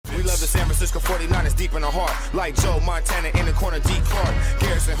San Francisco 49ers deep in the heart. Like Joe Montana in the corner, D. Clark.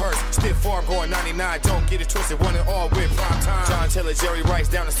 Garrison Hurst, stiff farm going 99. Don't get it twisted, one and all with prime time. John Taylor, Jerry Rice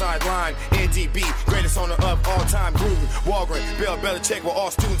down the sideline. NDB, greatest owner of all time. Gruden, Walgren, Bill Belichick were all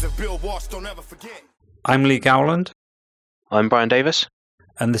students of Bill Walsh. Don't ever forget. I'm Lee Gowland. I'm Brian Davis.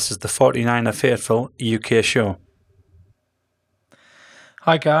 And this is the 49er Faithful UK show.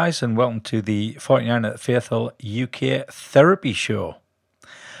 Hi guys, and welcome to the 49er Faithful UK Therapy Show.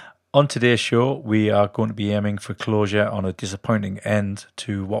 On today's show, we are going to be aiming for closure on a disappointing end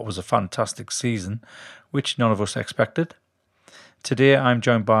to what was a fantastic season, which none of us expected. Today I'm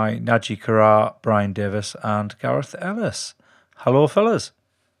joined by Naji Karar, Brian Davis and Gareth Ellis. Hello fellas.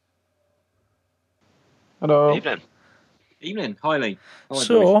 Hello. Evening. Hi Lee.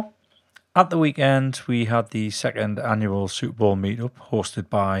 So, at the weekend, we had the second annual Super Bowl meetup hosted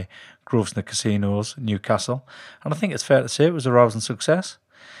by Grosvenor Casinos, Newcastle, and I think it's fair to say it was a rousing success.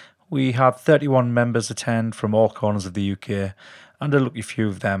 We had 31 members attend from all corners of the UK, and a lucky few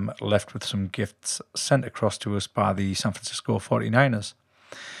of them left with some gifts sent across to us by the San Francisco 49ers.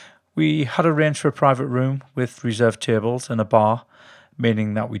 We had arranged for a private room with reserved tables and a bar,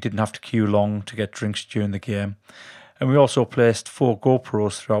 meaning that we didn't have to queue long to get drinks during the game. And we also placed 4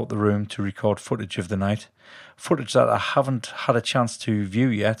 GoPros throughout the room to record footage of the night. Footage that I haven't had a chance to view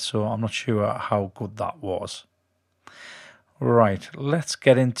yet, so I'm not sure how good that was. Right, let's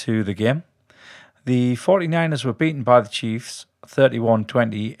get into the game. The 49ers were beaten by the Chiefs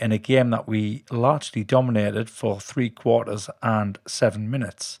 31-20 in a game that we largely dominated for 3 quarters and 7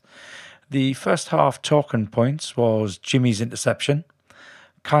 minutes. The first half talking points was Jimmy's interception,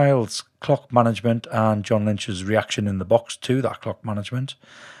 Kyle's clock management and John Lynch's reaction in the box to that clock management,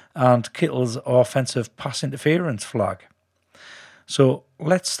 and Kittle's offensive pass interference flag. So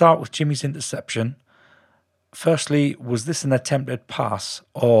let's start with Jimmy's interception. Firstly, was this an attempted pass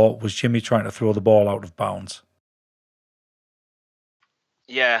or was Jimmy trying to throw the ball out of bounds?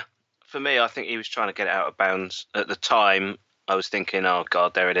 Yeah, for me, I think he was trying to get it out of bounds. At the time, I was thinking, oh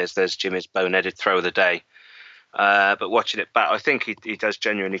God, there it is. There's Jimmy's boneheaded throw of the day. But watching it back, I think he does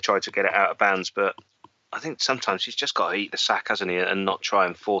genuinely try to get it out of bounds. But I think sometimes he's just got to eat the sack, hasn't he, and not try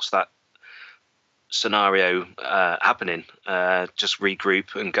and force that scenario happening. Just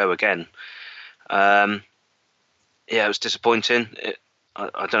regroup and go again. Yeah, it was disappointing. I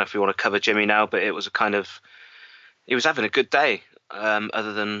don't know if we want to cover Jimmy now, but it was he was having a good day.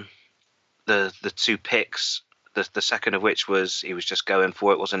 Other than the 2 picks. The second of which was he was just going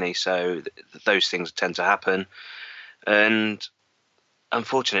for it, wasn't he? So those things tend to happen. And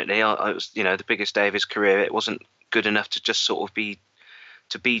unfortunately, it was the biggest day of his career. It wasn't good enough to just sort of be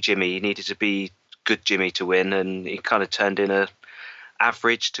Jimmy. He needed to be good Jimmy to win, and he kind of turned in a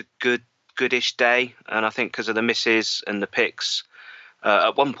average to goodish day. And I think because of the misses and the picks,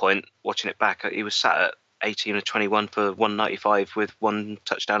 at one point watching it back, he was sat at 18 of 21 for 195 with 1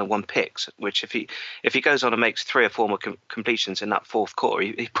 touchdown and 1 pick, which if he goes on and makes 3 or 4 more completions in that fourth quarter,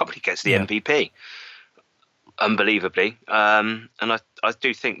 he probably gets the MVP, unbelievably. And I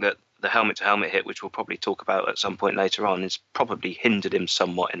do think that the helmet-to-helmet hit, which we'll probably talk about at some point later on, has probably hindered him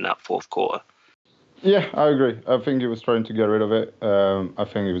somewhat in that fourth quarter. Yeah, I agree. I think he was trying to get rid of it. I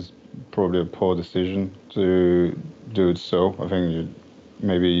think it was probably a poor decision to do it so. I think you're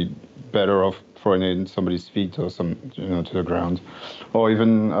maybe better off throwing it in somebody's feet or to the ground, or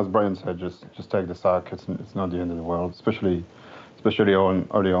even, as Brian said, just take the sack. It's not the end of the world, especially early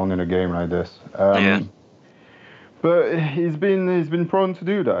on in a game like this. Yeah. But he's been prone to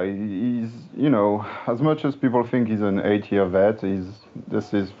do that. He's as much as people think he's an 8-year vet, this is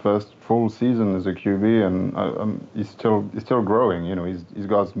his first full season as a QB, and he's still growing. He's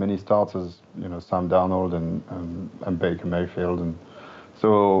got as many starts as Sam Darnold and Baker Mayfield and.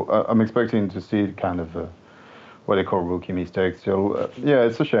 So I'm expecting to see kind of what they call rookie mistakes.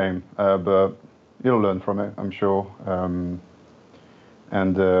 It's a shame, but you'll learn from it, I'm sure. I'm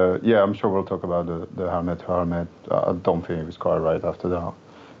sure we'll talk about the helmet to helmet. I don't think it was quite right after that.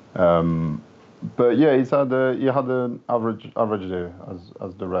 But yeah, he had an average day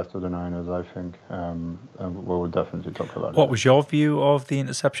as the rest of the Niners, I think. And we will definitely talk about it. What was your view of the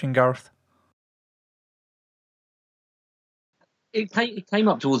interception, Gareth? It came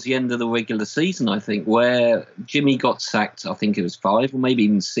up towards the end of the regular season, I think, where Jimmy got sacked, I think it was 5 or maybe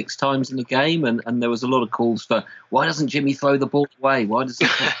even 6 times in the game, and there was a lot of calls for, why doesn't Jimmy throw the ball away? Why does he...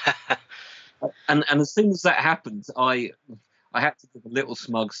 and as soon as that happened, I had to give a little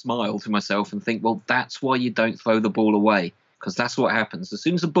smug smile to myself and think, well, that's why you don't throw the ball away, because that's what happens. As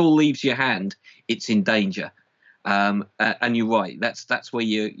soon as the ball leaves your hand, it's in danger. And you're right. That's where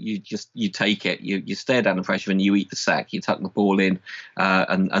you take it. You stare down the pressure and you eat the sack. You tuck the ball in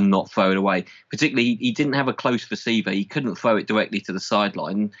and not throw it away. Particularly, he didn't have a close receiver. He couldn't throw it directly to the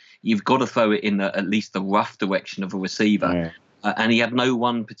sideline. You've got to throw it in at least the rough direction of a receiver. And he had no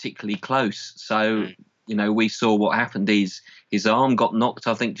one particularly close. So we saw what happened. His arm got knocked,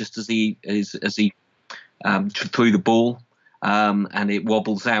 I think, just as he threw the ball. And it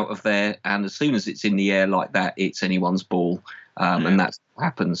wobbles out of there, and as soon as it's in the air like that, it's anyone's ball, and that's what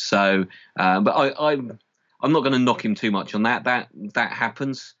happens. So, but I'm not going to knock him too much on that. That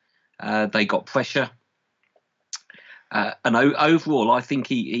happens. They got pressure, and overall, I think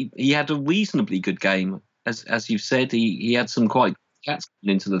he had a reasonably good game. As you've said, he had some quite chats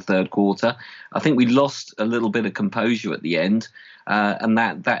into the third quarter. I think we lost a little bit of composure at the end, and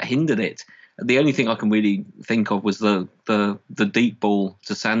that hindered it. The only thing I can really think of was the deep ball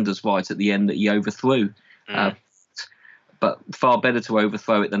to Sanders right at the end that he overthrew. But far better to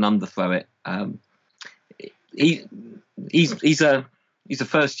overthrow it than underthrow it. He's a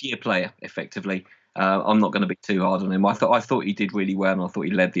first year player effectively. I'm not going to be too hard on him. I thought he did really well, and I thought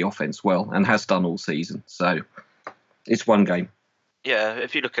he led the offense well and has done all season. So it's one game. Yeah,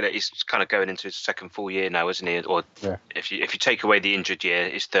 if you look at it, he's kind of going into his second full year now, isn't he? Or if you take away the injured year,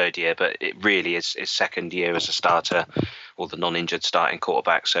 his third year, but it really is his second year as a starter or the non-injured starting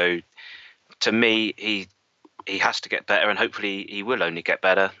quarterback. So to me, he has to get better, and hopefully he will only get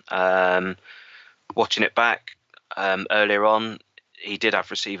better. Watching it back earlier on, he did have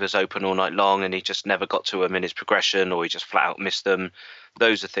receivers open all night long, and he just never got to them in his progression, or he just flat out missed them.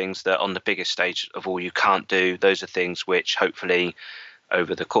 Those are things that on the biggest stage of all you can't do. Those are things which hopefully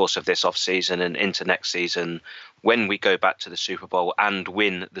over the course of this off-season and into next season, when we go back to the Super Bowl and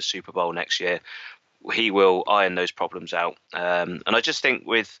win the Super Bowl next year, he will iron those problems out. And I just think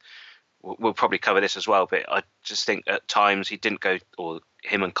we'll probably cover this as well, but I just think at times he didn't go, or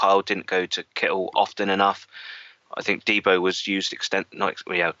him and Kyle didn't go to Kittle often enough. I think Debo was used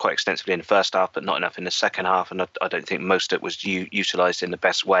quite extensively in the first half, but not enough in the second half. And I don't think most of it was utilised in the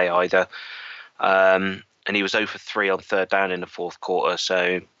best way either. And he was 0 for 3 on third down in the fourth quarter.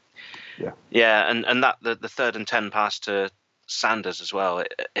 So, and that the 3rd and 10 pass to Sanders as well.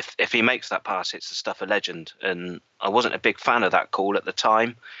 If he makes that pass, it's the stuff of legend. And I wasn't a big fan of that call at the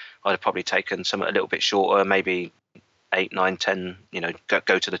time. I'd have probably taken something a little bit shorter, maybe 8, 9, 10,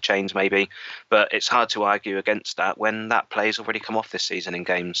 go to the chains maybe. But it's hard to argue against that when that play's already come off this season in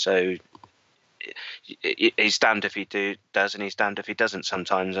games. So he's damned if he does, and he's damned if he doesn't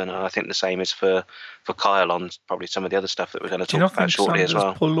sometimes. And I think the same is for Kyle on probably some of the other stuff that we're going to talk about shortly Sanders as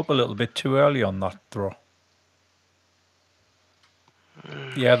well. Pulled up a little bit too early on that throw.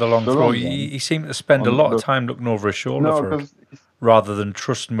 Yeah, the long throw. He seemed to spend a lot of time looking over his shoulder for it, rather than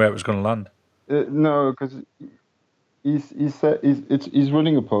trusting where it was going to land. No, because he's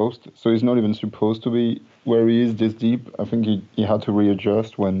running a post, so he's not even supposed to be where he is this deep. I think he had to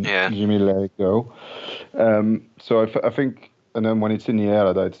readjust when Jimmy let it go. So I think, and then when it's in the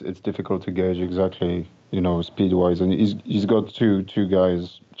air, it's difficult to gauge exactly, speed wise, and he's got two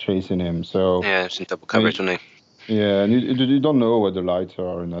guys chasing him. So it's in double coverage, isn't he? Yeah, and you don't know where the lights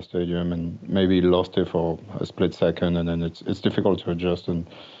are in that stadium, and maybe he lost it for a split second, and then it's difficult to adjust. And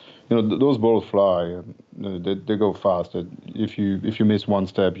those balls fly, they go fast. If you miss one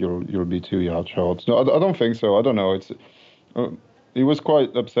step, you'll be 2 yards short. No, I don't think so. I don't know. He was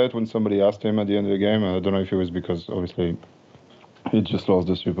quite upset when somebody asked him at the end of the game. I don't know if it was because obviously he just lost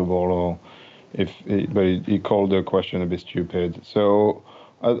the Super Bowl, or but he called the question a bit stupid. So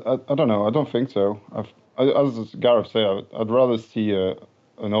I don't know. I don't think so. As Gareth said, I'd rather see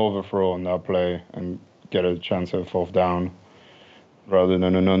an overthrow on that play and get a chance at 4th down, rather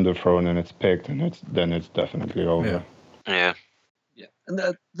than an underthrow and then it's picked, and then it's definitely over. Yeah.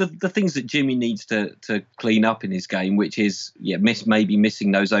 And the things that Jimmy needs to clean up in his game, which is maybe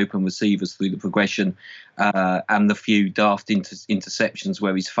missing those open receivers through the progression, and the few daft interceptions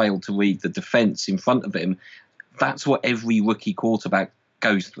where he's failed to read the defense in front of him. That's what every rookie quarterback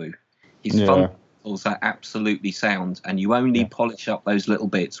goes through. His fundamentals are absolutely sound, and you only polish up those little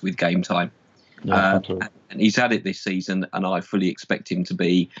bits with game time. And he's had it this season, and I fully expect him to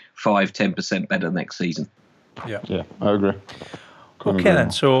be 5-10% better next season. Yeah, I agree. Okay, then,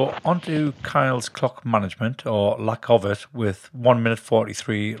 so on to Kyle's clock management, or lack of it, with 1 minute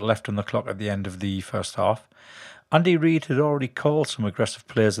 43 left on the clock at the end of the first half. Andy Reid had already called some aggressive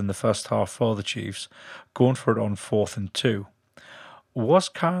plays in the first half for the Chiefs, going for it on 4th and 2. Was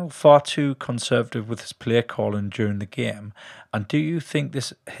Kyle far too conservative with his play calling during the game? And do you think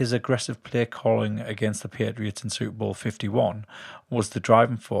his aggressive play calling against the Patriots in Super Bowl 51 was the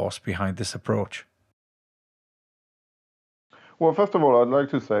driving force behind this approach? Well, first of all, I'd like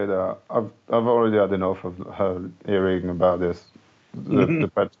to say that I've already had enough of her hearing about this,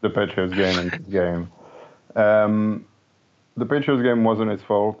 the Patriots game and this game. The Patriots game wasn't his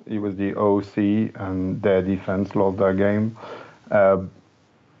fault. It was the OC and their defense lost that game.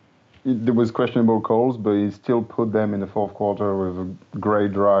 There was questionable calls, but he still put them in the fourth quarter with a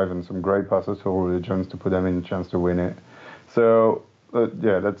great drive and some great passes to Julio Jones to put them in a chance to win it. So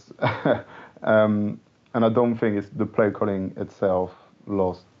that's and I don't think it's the play calling itself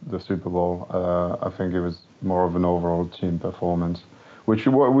lost the Super Bowl. I think it was more of an overall team performance, which is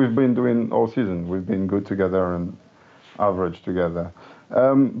what we've been doing all season. We've been good together and average together.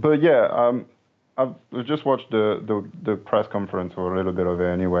 I've just watched the press conference or a little bit of it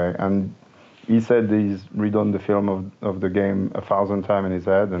anyway, and he said he's redone the film of the game 1,000 times in his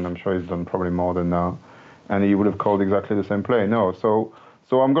head, and I'm sure he's done probably more than that, and he would have called exactly the same play. No, so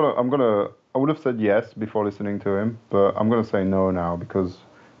I would have said yes before listening to him, but I'm gonna say no now because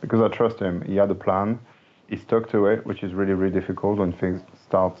I trust him. He had a plan, he stuck to it, which is really, really difficult when things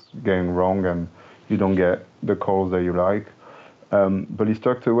start getting wrong and you don't get the calls that you like. But he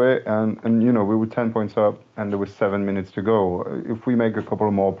stuck to it, and we were 10 points up, and there was 7 minutes to go. If we make a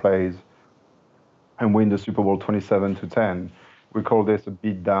couple more plays and win the Super Bowl 27-10, we call this a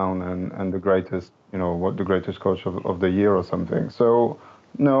beat down and the greatest, the greatest coach of the year or something. So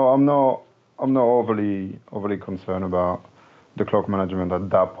no, I'm not overly concerned about the clock management at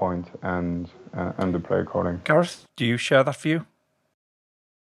that point and the play calling. Gareth, do you share that view?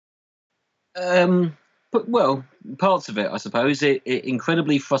 But parts of it, I suppose. It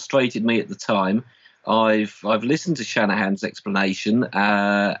incredibly frustrated me at the time. I've listened to Shanahan's explanation,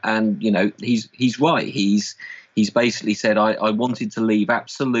 and he's right. He's basically said I wanted to leave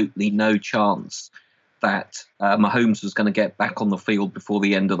absolutely no chance that Mahomes was going to get back on the field before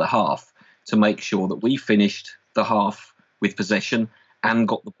the end of the half to make sure that we finished the half with possession and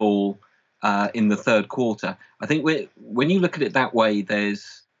got the ball in the third quarter. I think when you look at it that way,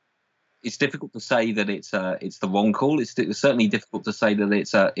 it's difficult to say that it's the wrong call. It's certainly difficult to say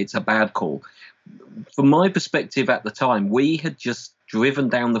that it's a bad call. From my perspective at the time, we had just driven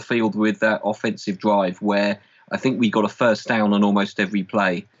down the field with that offensive drive where I think we got a first down on almost every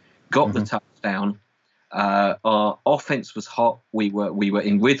play, got the touchdown. Our offense was hot. We were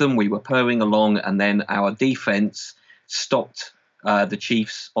in rhythm. We were purring along, and then our defense stopped the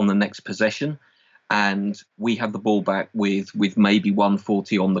Chiefs on the next possession, and we had the ball back with maybe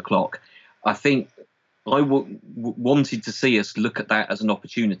 1:40 on the clock. I think I wanted to see us look at that as an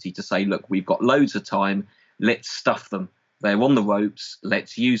opportunity to say, look, we've got loads of time. Let's stuff them. They're on the ropes.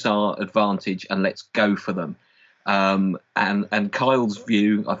 Let's use our advantage and let's go for them. And Kyle's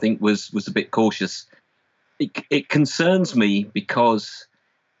view, I think, was a bit cautious. It concerns me because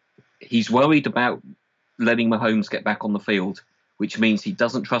he's worried about letting Mahomes get back on the field, which means he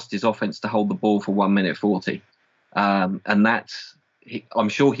doesn't trust his offense to hold the ball for 1:40. And that's, I'm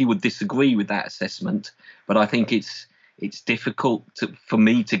sure he would disagree with that assessment, but I think it's difficult for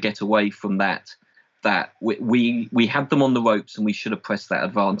me to get away from that we had them on the ropes and we should have pressed that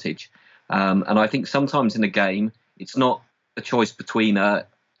advantage. And I think sometimes in a game, it's not a choice between a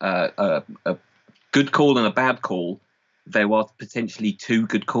good call and a bad call. There are potentially two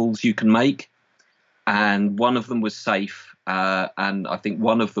good calls you can make, and one of them was safe. And I think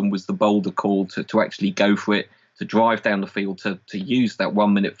one of them was the bolder call to actually go for it, to drive down the field, to use that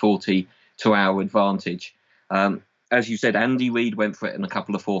 1:40 to our advantage. As you said, Andy Reid went for it in a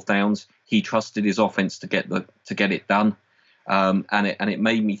couple of fourth downs. He trusted his offense to get it done. And it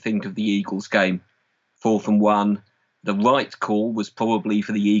made me think of the Eagles game. 4th and 1. The right call was probably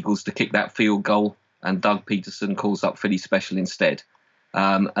for the Eagles to kick that field goal, and Doug Peterson calls up Philly special instead.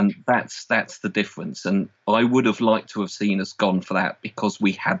 And that's the difference. And I would have liked to have seen us gone for that because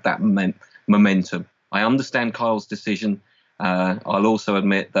we had that momentum. I understand Kyle's decision. I'll also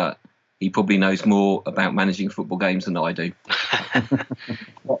admit that he probably knows more about managing football games than I do.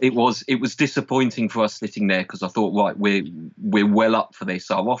 It was disappointing for us sitting there because I thought, right, we're well up for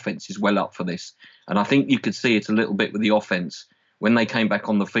this. Our offense is well up for this. And I think you could see it a little bit with the offense. When they came back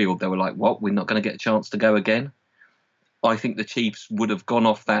on the field, they were like, what, we're not going to get a chance to go again? I think the Chiefs would have gone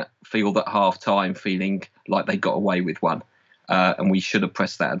off that field at half-time feeling like they got away with one. And we should have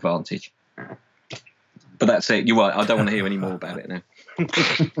pressed that advantage. But that's it. You're right. I don't want to hear any more about it now.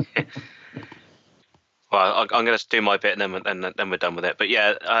 Well, I'm going to do my bit and then we're done with it. But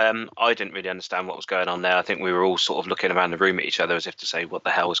yeah, I didn't really understand what was going on there. I think we were all sort of looking around the room at each other as if to say, what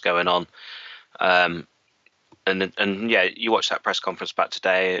the hell was going on? And yeah, you watch that press conference back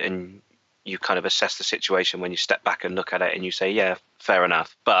today and you kind of assess the situation when you step back and look at it and you say, yeah, fair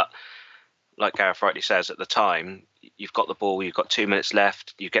enough. But like Gareth rightly says, at the time, you've got the ball, you've got 2 minutes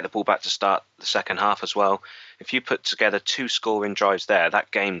left, you get the ball back to start the second half as well. If you put together 2 scoring drives there,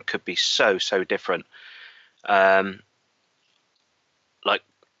 that game could be so different.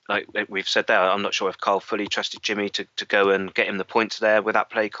 Like we've said there, I'm not sure if Carl fully trusted Jimmy to go and get him the points there with that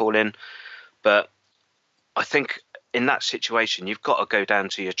play call in. But I think in that situation, you've got to go down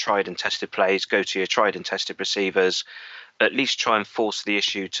to your tried and tested plays, go to your tried and tested receivers, at least try and force the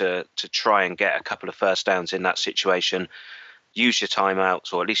issue to try and get a couple of first downs in that situation. Use your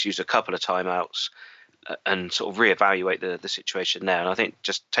timeouts, or at least use a couple of timeouts, and sort of reevaluate the situation there. And I think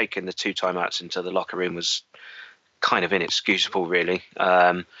just taking the 2 timeouts into the locker room was kind of inexcusable, really.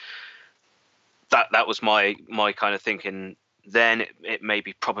 That was my kind of thinking then. It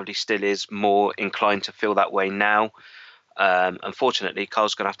maybe probably still is more inclined to feel that way now. Unfortunately,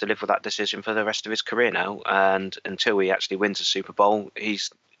 Carl's going to have to live with that decision for the rest of his career now, and until he actually wins a Super Bowl, he's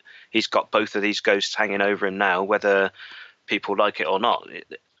got both of these ghosts hanging over him now, whether people like it or not.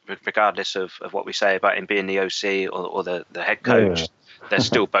 Regardless of what we say about him being the OC or the head coach, they're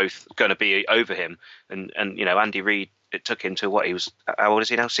still both going to be over him. And Andy Reid, it took him to what he was. How old is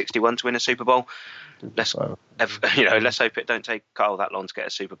he now? 61 to win a Super Bowl. Let's hope it don't take Carl that long to get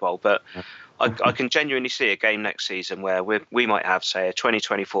a Super Bowl. But I can genuinely see a game next season where we might have, say, a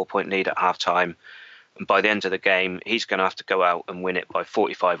 20-24 point lead at halftime, and by the end of the game, he's going to have to go out and win it by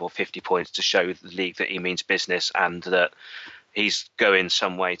 45 or 50 points to show the league that he means business and that he's going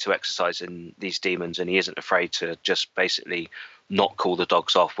some way to exercising these demons, and he isn't afraid to just basically not call the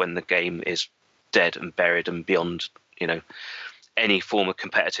dogs off when the game is dead and buried and beyond, any form of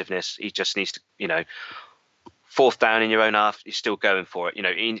competitiveness. He just needs to, 4th down in your own half, he's still going for it.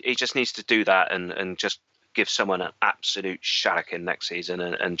 He just needs to do that and just give someone an absolute shellacking next season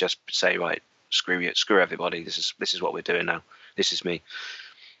and just say, right, screw everybody. This is what we're doing now. This is me.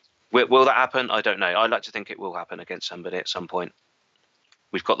 Will that happen? I don't know. I'd like to think it will happen against somebody at some point.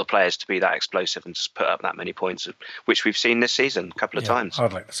 We've got the players to be that explosive and just put up that many points, which we've seen this season a couple of times.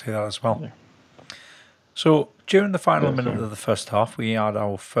 I'd like to see that as well. So during the final minute of the first half, we had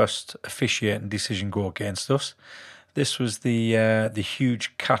our first officiating decision go against us. This was the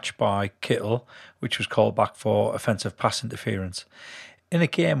huge catch by Kittle, which was called back for offensive pass interference. In a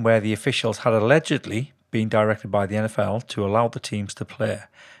game where the officials had allegedly been directed by the NFL to allow the teams to play,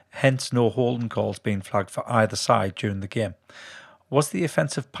 hence no holding calls being flagged for either side during the game. Was the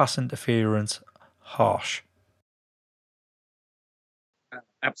offensive pass interference harsh?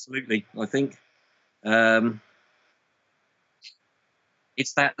 Absolutely, I think.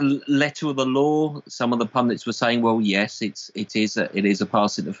 It's that letter of the law. Some of the pundits were saying, well, yes, it is a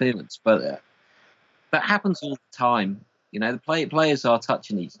pass interference, but that happens all the time. The players are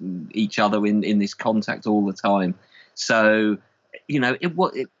touching each other in this contact all the time. So, it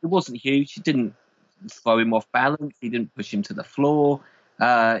wasn't huge. It didn't throw him off balance. He didn't push him to the floor.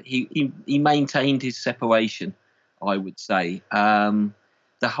 He maintained his separation, I would say.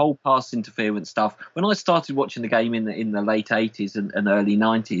 The whole pass interference stuff. When I started watching the game in the late 80s and early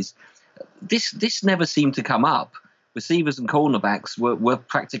 90s, this never seemed to come up. Receivers and cornerbacks were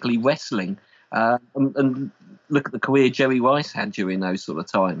practically wrestling. And look at the career Jerry Rice had during those sort of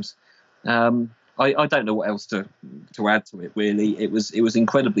times. I don't know what else to add to it, really. It was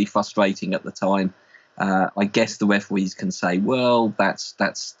incredibly frustrating at the time. I guess the referees can say, well, that's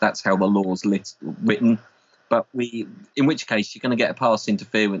how the law's written. But in which case, you're going to get a pass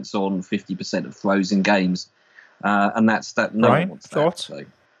interference on 50% of throws in games. And that's that. No one wants thoughts? That, so.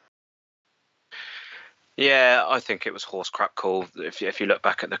 Yeah, I think it was horse crap call. If you look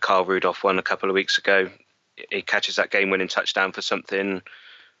back at the Kyle Rudolph one a couple of weeks ago, he catches that game-winning touchdown for something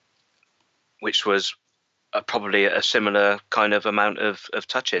which was probably a similar kind of amount of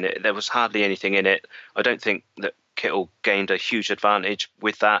touch in it. There was hardly anything in it. I don't think that Kittle gained a huge advantage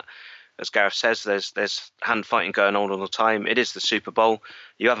with that. As Gareth says, there's hand fighting going on all the time. It is the Super Bowl.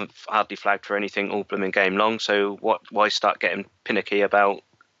 You haven't hardly flagged for anything all blooming game long. So why start getting pinicky about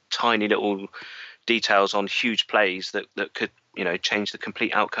tiny little details on huge plays that could change the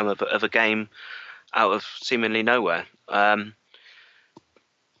complete outcome of a game out of seemingly nowhere? Like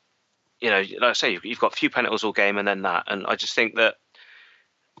I say, you've got a few penalties all game and then that. And I just think that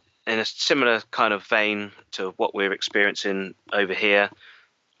in a similar kind of vein to what we're experiencing over here,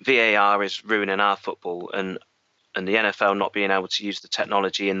 VAR is ruining our football, and the NFL not being able to use the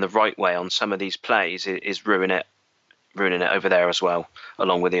technology in the right way on some of these plays is ruining it over there as well,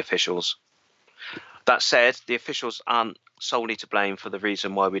 along with the officials. That said, the officials aren't solely to blame for the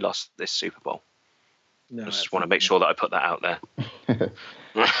reason why we lost this Super Bowl. No, I just want to make sure that I put that out there.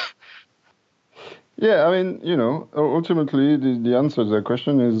 Yeah, I mean, ultimately the answer to that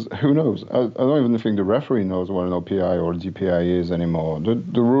question is who knows. I don't even think the referee knows what an OPI or DPI is anymore.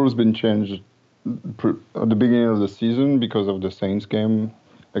 The rules been changed at the beginning of the season because of the Saints game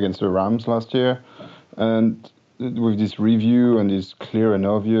against the Rams last year, and with this review and this clear and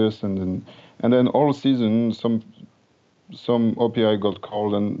obvious, and then all season some OPI got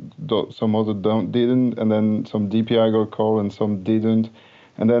called and some other didn't, and then some DPI got called and some didn't,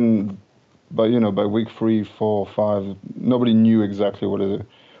 and then by week 3, 4, 5, nobody knew exactly what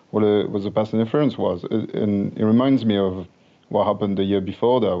the pass interference was, and it reminds me of what happened the year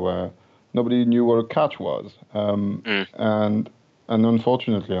before that, where nobody knew what a catch was, and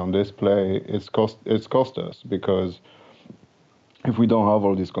unfortunately on this play it's cost us, because if we don't have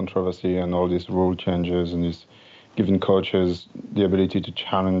all this controversy and all these rule changes and this giving coaches the ability to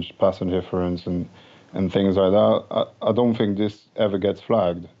challenge pass interference and things like that, I don't think this ever gets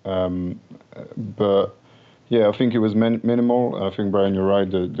flagged. But yeah, I think it was minimal. I think, Brian, you're right.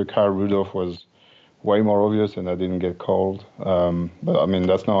 The Kyle Rudolph was way more obvious, and that didn't get called. But I mean,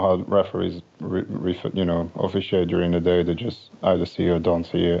 that's not how referees officiate during the day. They just either see it or don't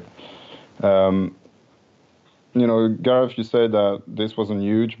see it. Gareth, you said that this wasn't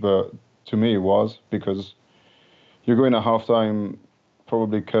huge, but to me it was, because you're going at halftime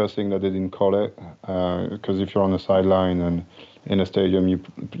probably cursing that they didn't call it, because if you're on the sideline and in a stadium, you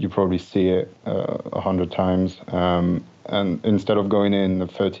probably see it 100 times, and instead of going in at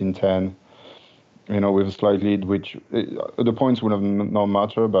 13-10, with a slight lead, which the points would have not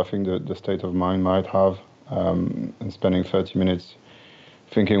matter, but I think the state of mind might have, and spending 30 minutes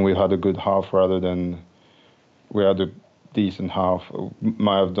thinking we had a good half rather than we had a decent half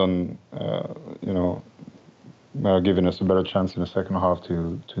might have done, given us a better chance in the second half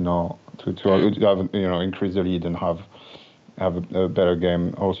to have increase the lead and have a better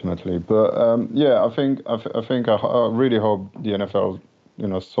game ultimately. But I think I really hope the NFL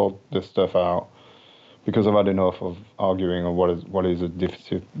sort this stuff out, because I've had enough of arguing on what is a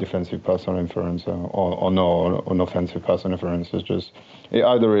defensive pass interference or no, an offensive pass interference. It's just it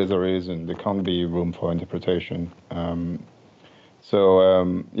either is or isn't. There can't be room for interpretation.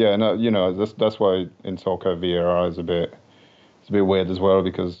 That's why in soccer VAR is a bit weird as well,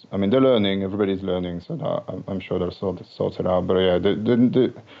 because I mean they're learning, everybody's learning, so that I'm sure they'll sort it out. But yeah,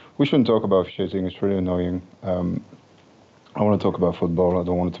 we shouldn't talk about officiating. It's really annoying. I want to talk about football. I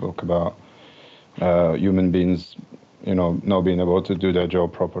don't want to talk about human beings, not being able to do their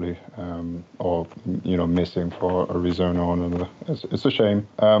job properly, or missing for a reason or another. It's a shame.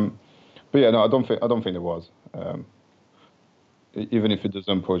 But yeah, no, I don't think it was. Even if it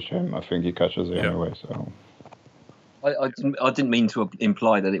doesn't push him, I think he catches it anyway. So I didn't mean to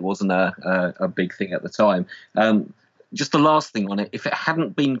imply that it wasn't a big thing at the time. Just the last thing on it: if it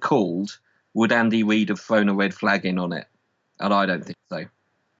hadn't been called, would Andy Reid have thrown a red flag in on it? And I don't think so.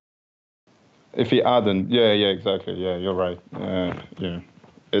 If he hadn't, yeah, exactly. Yeah, you're right.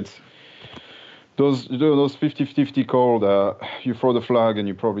 It's those 50-50 call that you throw the flag and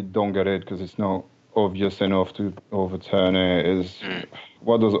you probably don't get it because it's not obvious enough to overturn it.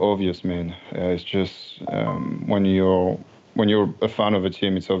 What does obvious mean? It's just when you're a fan of a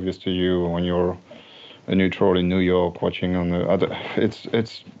team, it's obvious to you. When you're a neutral in New York watching on the other, it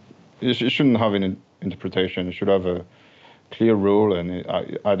shouldn't have an interpretation. It should have a clear rule, and it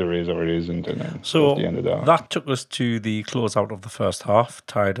either is or it isn't. And then so that's the end of that. That took us to the closeout of the first half,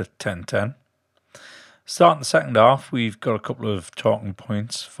 tied at 10-10. Starting the second half, we've got a couple of talking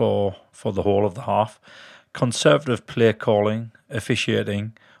points for the whole of the half. Conservative play calling,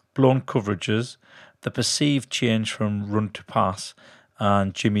 officiating, blown coverages, the perceived change from run to pass,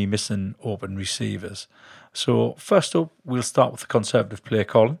 and Jimmy missing open receivers. So first up, we'll start with the conservative play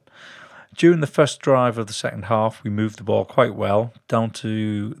calling. During the first drive of the second half, we moved the ball quite well down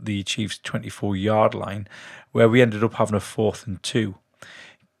to the Chiefs' 24-yard line, where we ended up having a 4th and 2.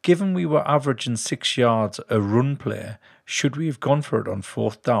 Given we were averaging 6 yards a run play, should we have gone for it on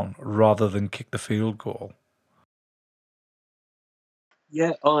 4th down rather than kick the field goal?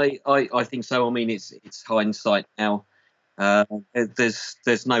 Yeah, I think so. I mean, it's hindsight now.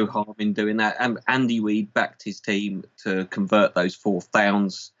 There's no harm in doing that. Andy Reid backed his team to convert those 4th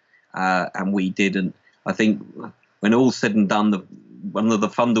downs, and we didn't. I think when all's said and done, one of the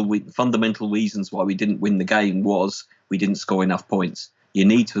fundamental reasons why we didn't win the game was we didn't score enough points. You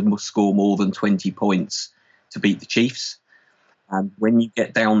need to score more than 20 points to beat the Chiefs. And when you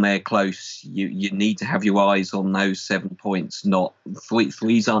get down there close, you need to have your eyes on those 7 points. Not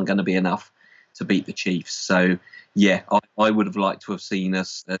threes aren't going to be enough to beat the Chiefs. So, yeah, I would have liked to have seen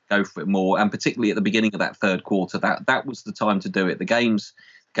us go for it more. And particularly at the beginning of that third quarter, that was the time to do it. The game's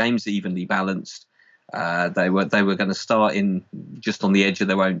evenly balanced. They were going to start in just on the edge of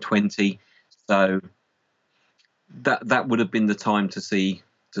their own 20, so that would have been the time to see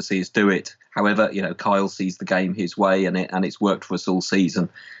us do it. However, Kyle sees the game his way, and it's worked for us all season.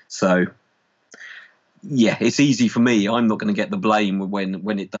 So yeah, it's easy for me. I'm not going to get the blame when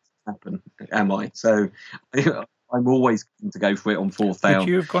it doesn't happen, am I? So I'm always going to go for it on fourth down. Would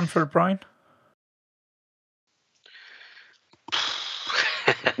you have gone for it, Brian?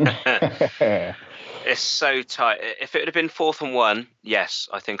 It's so tight. If it would have been 4th and 1, yes,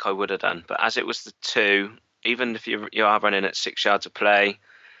 I think I would have done. But as it was the 2, even if you are running at 6 yards of play,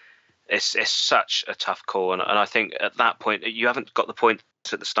 it's such a tough call. And I think at that point, you haven't got the points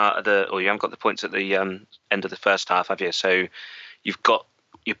at the start of you haven't got the points at the end of the first half, have you? So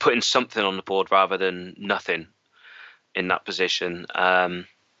you're putting something on the board rather than nothing in that position.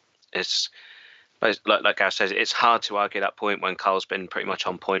 It's like Gareth says, it's hard to argue that point when Carl's been pretty much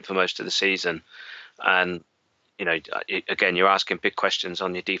on point for most of the season. And, again, you're asking big questions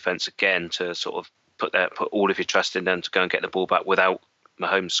on your defense again to sort of put all of your trust in them to go and get the ball back without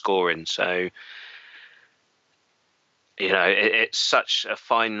Mahomes scoring. So, it's such a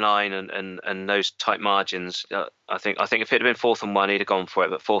fine line and those tight margins. I think if it had been 4th and 1, he'd have gone for it.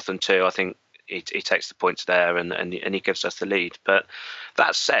 But 4th and 2, I think he takes the points there and he gives us the lead. But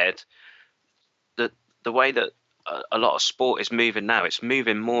that said, the way that a lot of sport is moving now, it's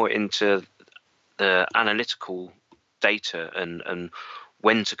moving more into the analytical data and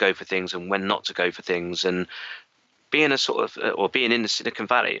when to go for things and when not to go for things. And being being in the Silicon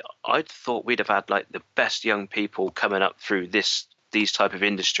Valley, I thought we'd have had like the best young people coming up through these type of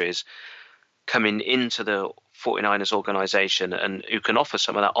industries coming into the 49ers organization and who can offer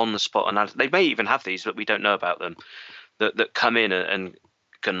some of that on the spot analysis. They may even have these, but we don't know about them, that come in and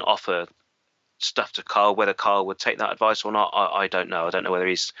can offer stuff to Carl. Whether Carl would take that advice or not, I don't know. I don't know whether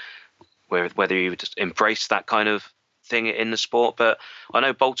he would just embrace that kind of thing in the sport. But I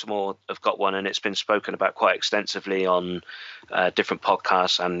know Baltimore have got one, and it's been spoken about quite extensively on different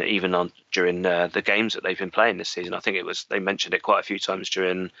podcasts and even during the games that they've been playing this season. I think they mentioned it quite a few times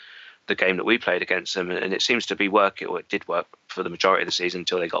during the game that we played against them, and it seems to be working, or it did work for the majority of the season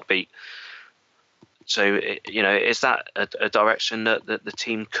until they got beat. So, is that a direction that the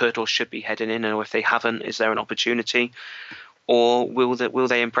team could or should be heading in? And if they haven't, is there an opportunity? Or will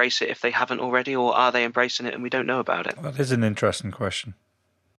they embrace it if they haven't already? Or are they embracing it and we don't know about it? That is an interesting question.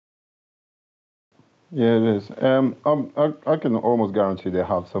 Yeah, it is. I can almost guarantee they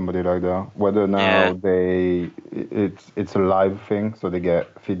have somebody like that. Whether now it's a live thing, so they get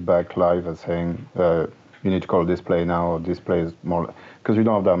feedback live as saying you need to call this play now, or this play is more, because we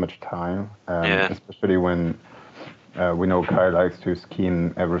don't have that much time. Especially when we know Kyle likes to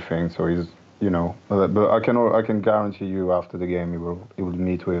scheme everything, so he's But I can guarantee you after the game he will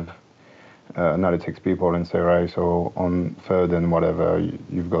meet with analytics people and say, right, so on 3rd and whatever,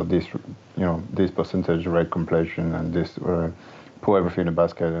 you've got this, this percentage rate completion and this, pour everything in the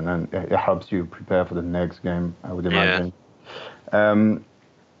basket, and then it helps you prepare for the next game, I would imagine.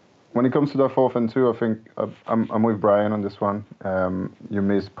 When it comes to the 4th and 2, I think I'm with Brian on this one. You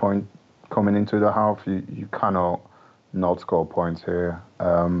miss point coming into the half. You cannot not score points here.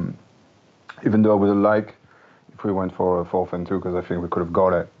 Even though I would like if we went for a 4th and 2, because I think we could have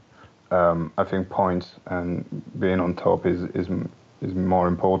got it. I think points and being on top is more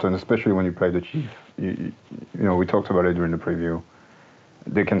important, especially when you play the Chiefs. We talked about it during the preview.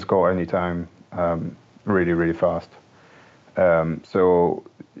 They can score anytime, really, really fast. So,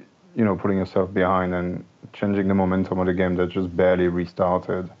 putting yourself behind and changing the momentum of the game that just barely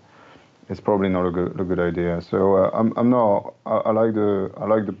restarted, it's probably not a good idea. So I'm not. I like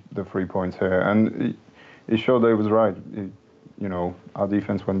the 3 points here, and it showed that it was right. Our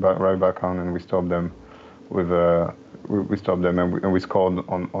defense went right back on, and we stopped them we stopped them, and we scored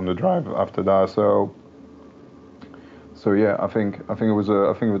on the drive after that. So yeah, I think that was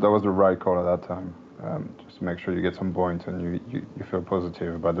the right call at that time. Just to make sure you get some points and you feel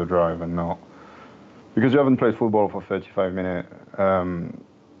positive about the drive, and not because you haven't played football for 35 minutes.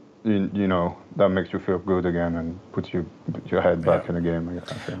 That makes you feel good again and puts your head back in the game,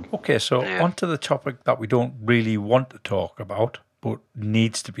 I think. Okay, so on to the topic that we don't really want to talk about, but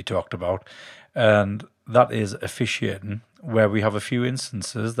needs to be talked about, and that is officiating, where we have a few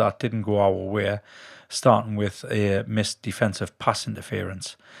instances that didn't go our way, starting with a missed defensive pass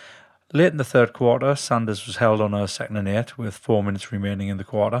interference. Late in the third quarter, Sanders was held on a 2nd and 8 with 4 minutes remaining in the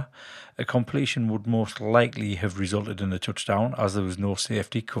quarter. A completion would most likely have resulted in a touchdown, as there was no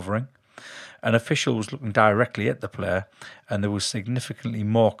safety covering. An official was looking directly at the player, and there was significantly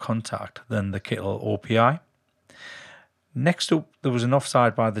more contact than the Kittle OPI. Next up, there was an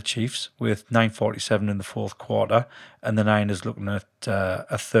offside by the Chiefs with 9:47 in the fourth quarter, and the Niners looking at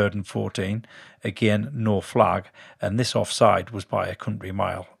a 3rd and 14. Again, no flag, and this offside was by a country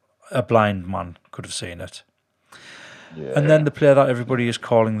mile. A blind man could have seen it. Yeah. And then the play that everybody is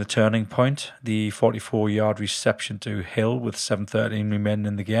calling the turning point, the 44-yard reception to Hill with 7:13 remaining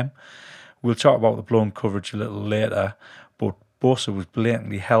in the game. We'll talk about the blown coverage a little later, but Bosa was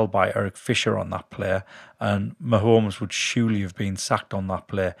blatantly held by Eric Fisher on that play, and Mahomes would surely have been sacked on that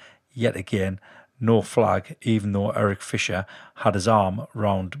play. Yet again, no flag, even though Eric Fisher had his arm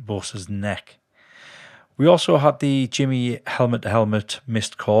round Bosa's neck. We also had the Jimmy helmet-to-helmet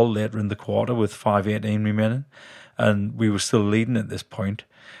missed call later in the quarter with 5:18 remaining, and we were still leading at this point.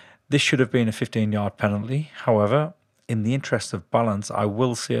 This should have been a 15-yard penalty. However, in the interest of balance, I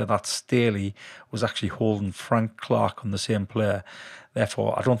will say that Staley was actually holding Frank Clark on the same play.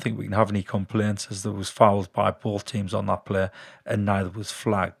 Therefore, I don't think we can have any complaints, as there was fouls by both teams on that play and neither was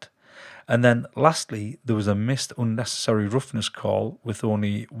flagged. And then lastly, there was a missed unnecessary roughness call with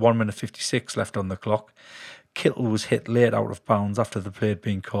only 1 minute 56 left on the clock. Kittle was hit late out of bounds after the play had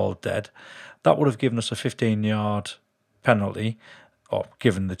been called dead. That would have given us a 15-yard penalty, or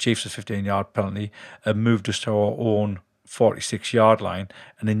given the Chiefs a 15-yard penalty, and moved us to our own 46-yard line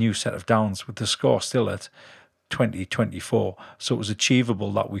and a new set of downs, with the score still at 20-24. So it was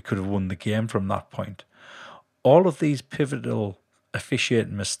achievable that we could have won the game from that point. All of these pivotal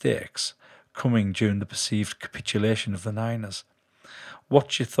officiating mistakes coming during the perceived capitulation of the Niners.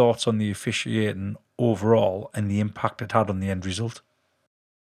 What's your thoughts on the officiating overall and the impact it had on the end result?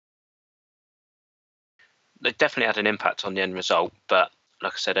 They definitely had an impact on the end result, but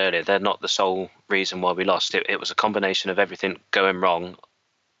like I said earlier, they're not the sole reason why we lost. It was a combination of everything going wrong,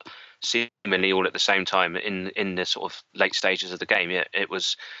 seemingly all at the same time in the sort of late stages of the game. It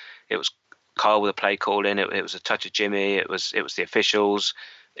was Kyle with a play call in. It was a touch of Jimmy. It was the officials.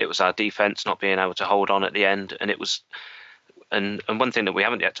 It was our defense not being able to hold on at the end, and it was and one thing that we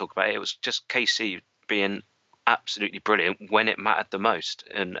haven't yet talked about, it was just KC being absolutely brilliant when it mattered the most.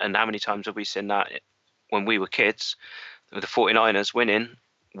 And how many times have we seen that when we were kids, with the 49ers winning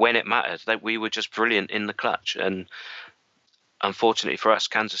when it mattered? That we were just brilliant in the clutch. And unfortunately for us,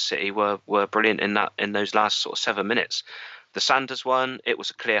 Kansas City were brilliant in those last sort of 7 minutes. The Sanders one, it was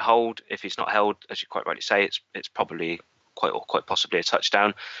a clear hold. If he's not held, as you quite rightly say, it's probably quite possibly a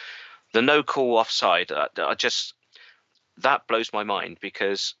touchdown. The no call offside, that blows my mind,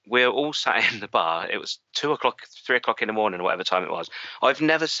 because we're all sat in the bar. It was 2 o'clock, 3 o'clock in the morning, or whatever time it was. I've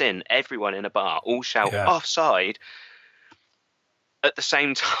never seen everyone in a bar all shout offside at the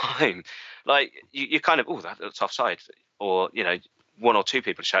same time. Like you kind of, that's offside, or one or two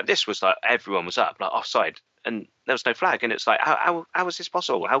people shout. This was like everyone was up, like offside, and there was no flag. And it's like, how is this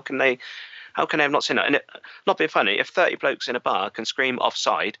possible? How can they have not seen it? And not being funny, if 30 blokes in a bar can scream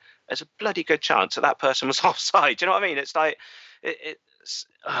offside, there's a bloody good chance that person was offside. Do you know what I mean? It's like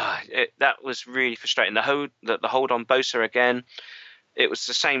that was really frustrating. The hold on Bosa again, it was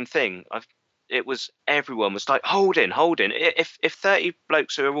the same thing. Everyone was like holding. If 30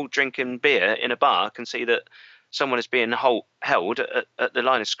 blokes who are all drinking beer in a bar can see that someone is being held at the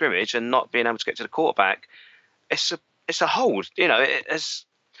line of scrimmage and not being able to get to the quarterback, it's a hold. It's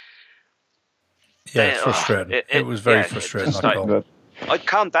frustrating. It was very frustrating. I'd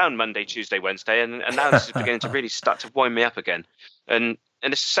calmed down Monday, Tuesday, Wednesday, and now this is beginning to really start to wind me up again. And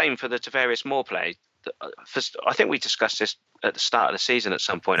it's the same for the Tavarius Moore play. I think we discussed this at the start of the season at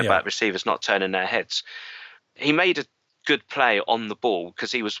some point about receivers not turning their heads. He made a good play on the ball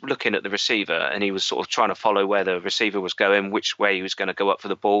because he was looking at the receiver and he was sort of trying to follow where the receiver was going, which way he was going to go up for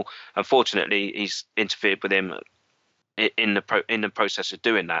the ball. Unfortunately, he's interfered with him in the process of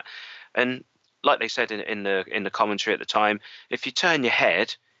doing that. And like they said in the commentary at the time, if you turn your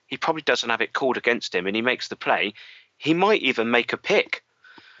head, he probably doesn't have it called against him, and he makes the play. He might even make a pick,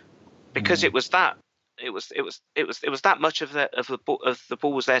 because it was that much of the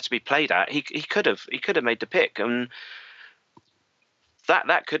ball was there to be played at. He could have made the pick, and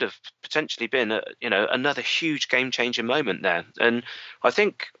that could have potentially been another huge game changing moment there. And I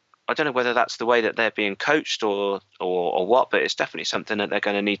don't know whether that's the way that they're being coached or what, but it's definitely something that they're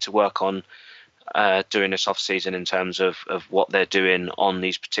going to need to work on during this off season in terms of what they're doing on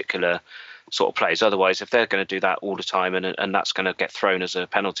these particular sort of plays. Otherwise, if they're going to do that all the time and that's going to get thrown as a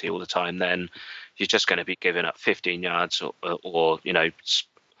penalty all the time, then you're just going to be giving up 15 yards or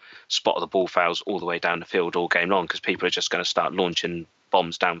spot of the ball fouls all the way down the field all game long, because people are just going to start launching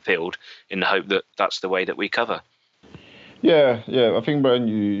bombs downfield in the hope that that's the way that we cover. Yeah. I think,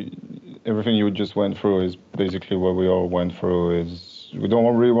 Brian, everything you just went through is basically what we all went through. We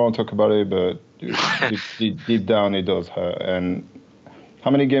don't really want to talk about it, but deep down it does hurt. And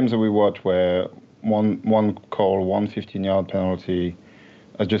how many games have we watched where one call, 15-yard penalty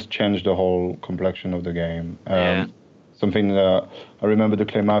has just changed the whole complexion of the game? Something that I remember, the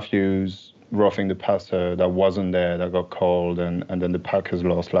Clay Matthews roughing the passer that wasn't there, that got called, and then the Packers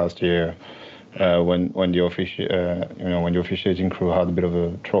lost last year when the officiating crew had a bit of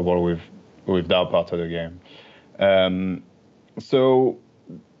a trouble with that part of the game. So,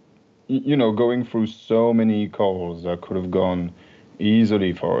 going through so many calls that could have gone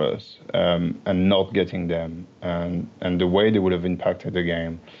easily for us, and not getting them, and the way they would have impacted the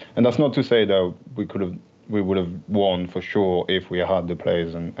game. And that's not to say that we would have won for sure if we had the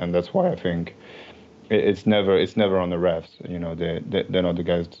plays, and that's why I think it's never on the refs. They're not the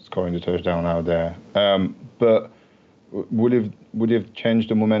guys scoring the touchdown out there. But would it changed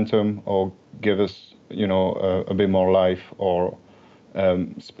the momentum or give us a bit more life, or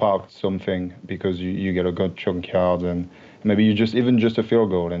sparked something because you get a good chunk yard, and maybe you just a field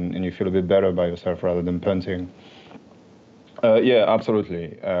goal and you feel a bit better by yourself rather than punting? Yeah,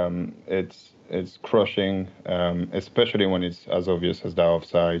 absolutely. It's crushing, especially when it's as obvious as that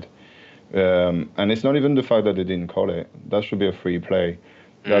offside. And it's not even the fact that they didn't call it. That should be a free play.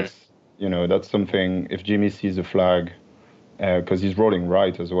 That's something. If Jimmy sees the flag, because he's rolling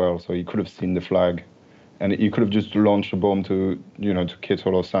right as well, so he could have seen the flag, and he could have just launched a bomb to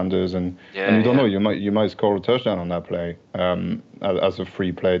Kittle or Sanders, and you don't know, you might score a touchdown on that play, as a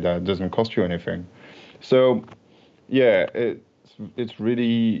free play that doesn't cost you anything. So, yeah, it's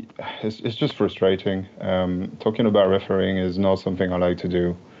really it's just frustrating. Talking about refereeing is not something I like to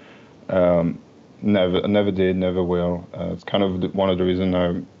do. Never did, never will. It's kind of one of the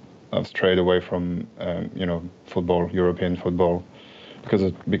reasons I've strayed away from football, European football,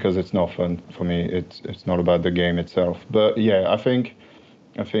 because it's not fun for me. It's not about the game itself. But yeah, I think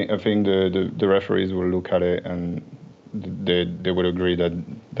the referees will look at it and they would agree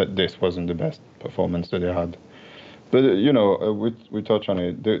that this wasn't the best performance that they had. But we touch on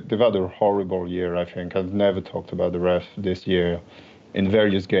it. They've had a horrible year. I think I've never talked about the ref this year, in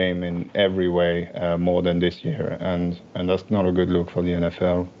various games in every way, more than this year, and that's not a good look for the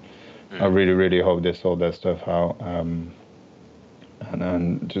NFL. I really, really hope they sort that stuff out, and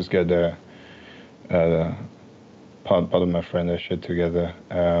just get their pardon my friend, their shit together,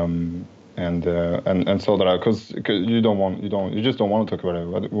 and sort that out, because you just don't want to talk about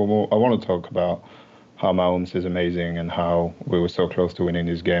it. I want to talk about how Mahomes is amazing and how we were so close to winning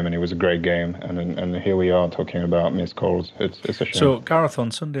this game, and it was a great game, and here we are talking about missed calls. It's a shame. So, Gareth,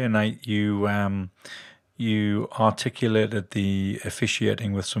 on Sunday night, you articulated the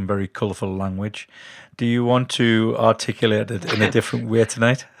officiating with some very colourful language. Do you want to articulate it in a different way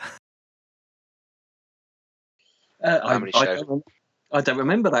tonight? I don't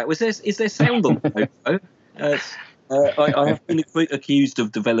remember that. Is there sound on the photo? I have been accused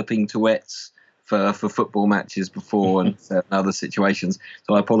of developing Tourette's for football matches before and other situations,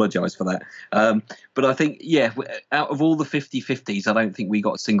 so I apologise for that. But I think, out of all the 50-50s, I don't think we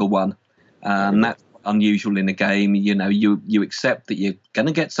got a single one. That's unusual in a game. You accept that you're going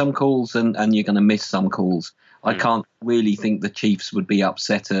to get some calls and you're going to miss some calls. I can't really think the Chiefs would be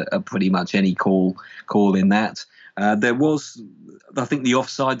upset at pretty much any call in that. There was, I think, the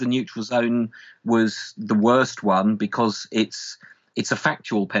offside, the neutral zone was the worst one, because it's a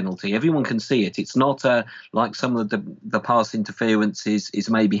factual penalty. Everyone can see it. It's not like some of the pass interference is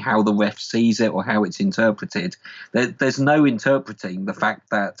maybe how the ref sees it or how it's interpreted. There's no interpreting the fact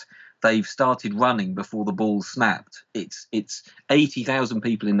that they've started running before the ball snapped. It's 80,000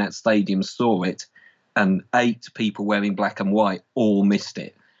 people in that stadium saw it, and 8 people wearing black and white all missed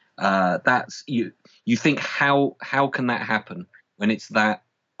it. That's you think, how can that happen when it's that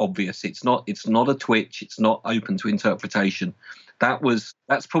obvious? It's not a twitch. It's not open to interpretation.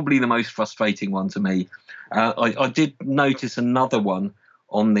 That's probably the most frustrating one to me. I did notice another one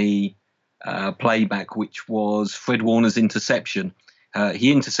on the playback, which was Fred Warner's interception.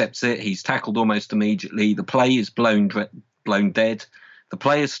 He intercepts it. He's tackled almost immediately. The play is blown dead. The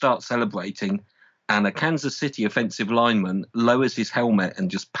players start celebrating, and a Kansas City offensive lineman lowers his helmet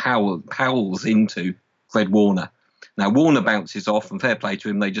and just powers into Fred Warner. Now, Warner bounces off, and fair play to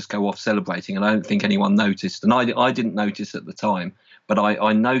him, they just go off celebrating, and I don't think anyone noticed. And I didn't notice at the time, but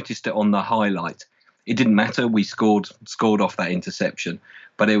I noticed it on the highlight. It didn't matter. We scored off that interception.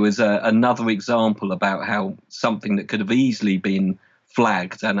 But it was another example about how something that could have easily been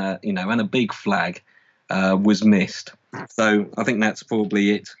flagged and a big flag was missed. So I think that's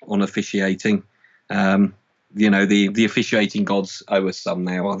probably it on officiating. The officiating gods owe us some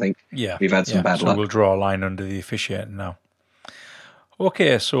now, I think. Yeah. We've had some bad luck. So we'll draw a line under the officiating now.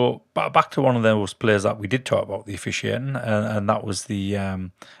 Okay, so back to one of those players that we did talk about, the officiating, and that was the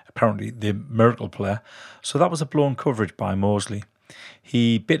apparently the miracle player. So that was a blown coverage by Mosley.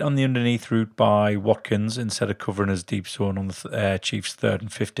 He bit on the underneath route by Watkins instead of covering his deep zone on the Chiefs' 3rd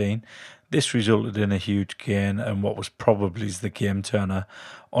and 15. This resulted in a huge gain and what was probably the game turner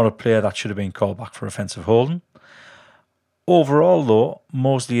on a player that should have been called back for offensive holding. Overall, though,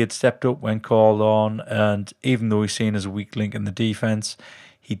 Mosley had stepped up when called on, and even though he's seen as a weak link in the defence,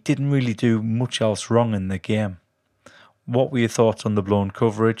 he didn't really do much else wrong in the game. What were your thoughts on the blown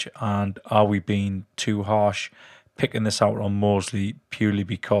coverage, and are we being too harsh picking this out on Mosley purely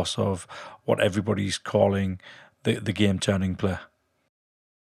because of what everybody's calling the game-turning play?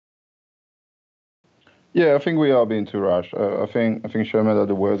 Yeah, I think we are being too rash. I think Sherman had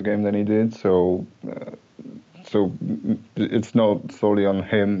the worst game than he did, so it's not solely on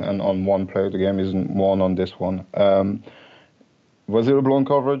him and on one play. The game isn't won on this one. Was it a blown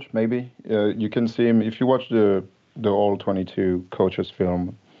coverage? Maybe. You can see him if you watch the All-22 coaches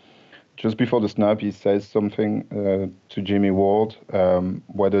film. Just before the snap, he says something to Jimmy Ward.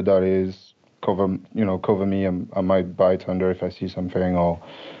 Whether that is cover me, I might bite under if I see something, or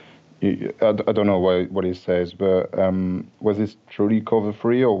I don't know what he says. But was this truly cover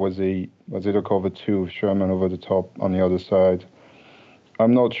 3, or was it a cover 2 with Sherman over the top on the other side?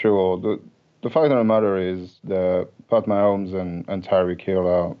 I'm not sure. The fact of the matter is that Pat Mahomes and Tyreek Hill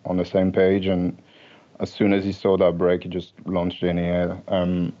are on the same page, and as soon as he saw that break, he just launched in the air.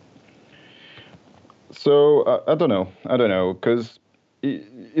 So I don't know, because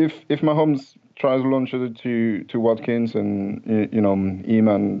if Mahomes tries to launch it to Watkins and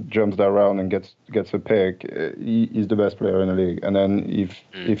Eman jumps that round and gets a pick, he's the best player in the league. And then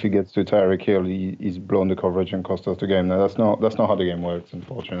if he gets to Tyreek Hill, he's blown the coverage and cost us the game. Now that's not how the game works,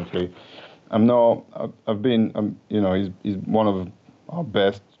 unfortunately. He's one of our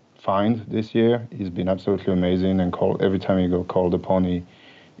best finds this year. He's been absolutely amazing, and every time he got called upon,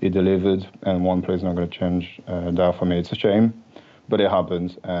 he delivered, and one play is not going to change that for me. It's a shame, but it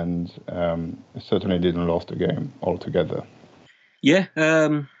happens, and it certainly didn't lose the game altogether. Yeah,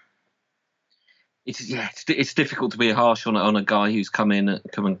 it's difficult to be harsh on a guy who's come in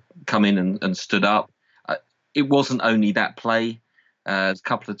and stood up. It wasn't only that play. A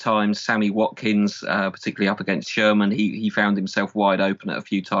couple of times, Sammy Watkins, particularly up against Sherman, he found himself wide open at a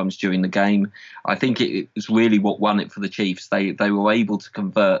few times during the game. I think it was really what won it for the Chiefs. They were able to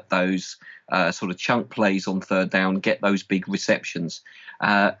convert those sort of chunk plays on 3rd down, get those big receptions.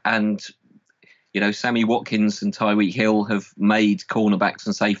 And Sammy Watkins and Tyreek Hill have made cornerbacks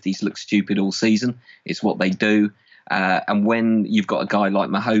and safeties look stupid all season. It's what they do. And when you've got a guy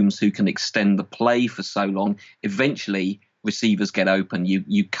like Mahomes who can extend the play for so long, eventually receivers get open.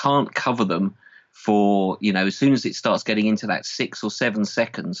 You can't cover them for, as soon as it starts getting into that 6 or 7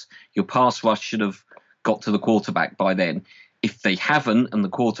 seconds, your pass rush should have got to the quarterback by then. If they haven't, and the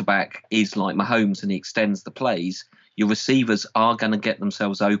quarterback is like Mahomes and he extends the plays, your receivers are going to get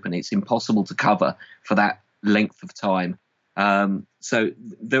themselves open. It's impossible to cover for that length of time. So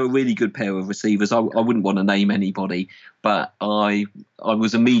they're a really good pair of receivers. I wouldn't want to name anybody, but I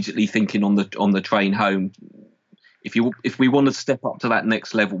was immediately thinking on the train home, if we want to step up to that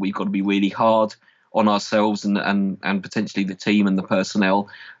next level, we've got to be really hard on ourselves and potentially the team and the personnel.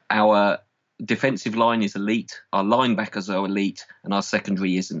 Our defensive line is elite, our linebackers are elite, and our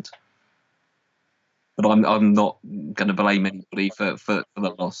secondary isn't. But I'm not going to blame anybody for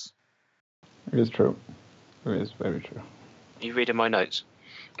the loss. It is true. It is very true. Are you reading my notes?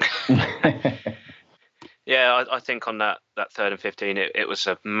 Yeah, I think on that 3rd and 15, it was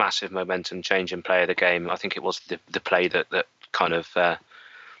a massive momentum change in play of the game. I think it was the play that kind of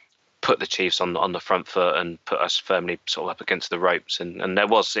put the Chiefs on the front foot and put us firmly sort of up against the ropes. And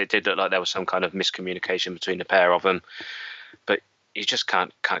it did look like there was some kind of miscommunication between the pair of them. But you just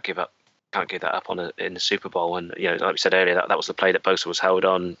can't give up. Can't give that up in the Super Bowl. And like we said earlier, that was the play that Bosa was held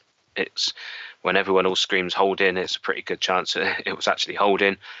on. It's when everyone all screams holding, it's a pretty good chance it was actually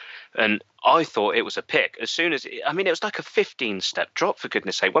holding. And I thought it was a pick. As soon as it was like a 15-step drop, for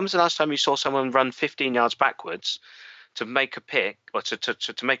goodness sake. When was the last time you saw someone run 15 yards backwards to make a pick or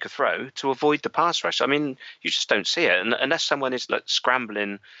to make a throw to avoid the pass rush? I mean, you just don't see it. And unless someone is like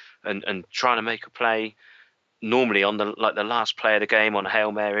scrambling and trying to make a play, normally on the last play of the game on a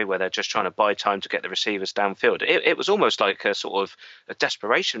Hail Mary where they're just trying to buy time to get the receivers downfield. It was almost like a sort of a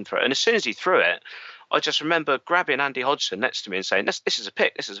desperation throw. And as soon as he threw it, I just remember grabbing Andy Hodgson next to me and saying, this is a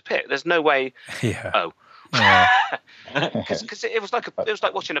pick. This is a pick. There's no way. Yeah. Oh. Because it was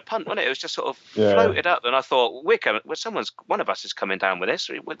like watching a punt, wasn't it? It was just sort of floated up. And I thought, one of us is coming down with this.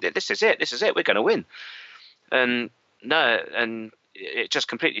 This is it. We're going to win. And no, and it just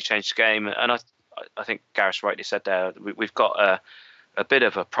completely changed the game. And I think Gareth rightly said there, we've got a bit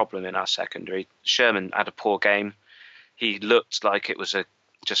of a problem in our secondary. Sherman had a poor game. He looked like it was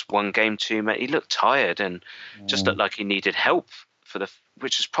just one game too many. He looked tired and just looked like he needed help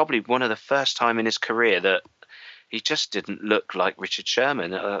which is probably one of the first time in his career that he just didn't look like Richard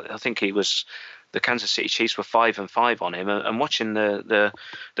Sherman. I think the Kansas City Chiefs were 5-5 on him, and watching the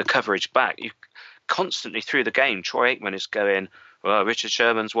coverage back, you constantly through the game, Troy Aikman is going, well, Richard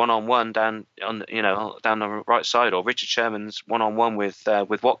Sherman's one-on-one down the right side, or Richard Sherman's one-on-one with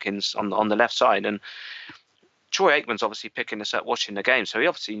Watkins on the left side, and Troy Aikman's obviously picking this up, watching the game, so he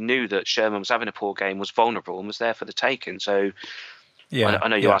obviously knew that Sherman was having a poor game, was vulnerable, and was there for the taking. So, I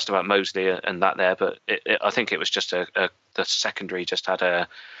know you asked about Mosley and that there, but I think it was just the secondary just had a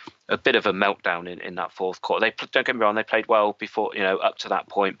bit of a meltdown in that fourth quarter. Don't get me wrong, they played well before, up to that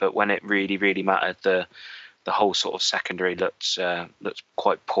point, but when it really, really mattered, the whole sort of secondary looked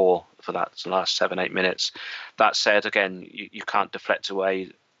quite poor for that last 7-8 minutes. That said, again, you can't deflect away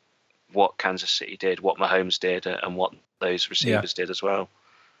what Kansas City did, what Mahomes did, and what those receivers did as well.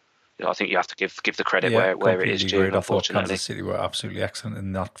 I think you have to give the credit where it is due. I thought Kansas City were absolutely excellent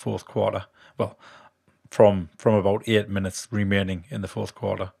in that fourth quarter. Well, from about 8 minutes remaining in the fourth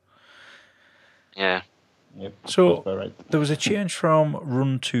quarter. Yeah. Yep. So there was a change from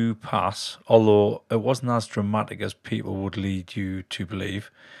run to pass, although it wasn't as dramatic as people would lead you to believe.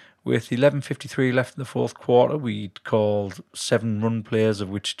 With 11:53 left in the fourth quarter, we'd called 7 run plays, of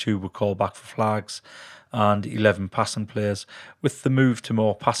which 2 were called back for flags, and 11 passing plays, with the move to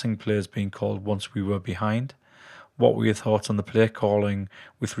more passing plays being called once we were behind. What were your thoughts on the play calling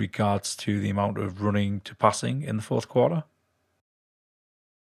with regards to the amount of running to passing in the fourth quarter?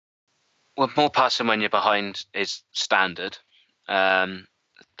 Well, more passing when you're behind is standard.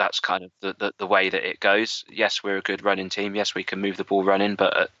 That's kind of the way that it goes. Yes, we're a good running team. Yes, we can move the ball running,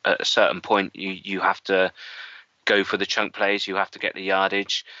 but at a certain point, you have to go for the chunk plays. You have to get the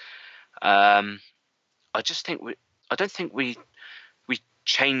yardage. I don't think we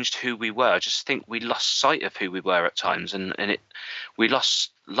changed who we were. I just think we lost sight of who we were at times, and we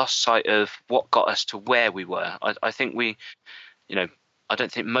lost sight of what got us to where we were. I think I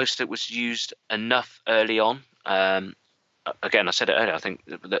don't think most of it was used enough early on. Again, I said it earlier.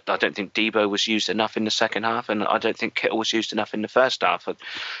 I don't think Debo was used enough in the second half, and I don't think Kittle was used enough in the first half.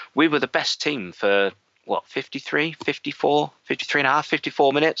 We were the best team for 53 and a half,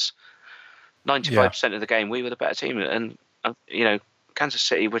 54 minutes. 95% of the game, we were the better team, and Kansas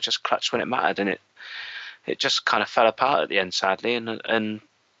City were just clutched when it mattered, and it just kind of fell apart at the end, sadly. And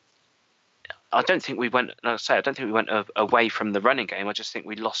I don't think we went. Like I say, I don't think we went away from the running game. I just think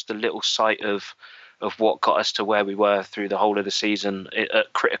we lost a little sight of what got us to where we were through the whole of the season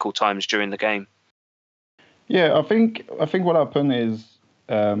at critical times during the game. Yeah, I think what happened is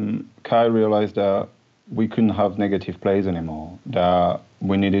Kai realized that we couldn't have negative plays anymore, that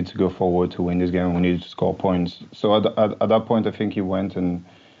we needed to go forward to win this game, we needed to score points. So at that point, I think he went and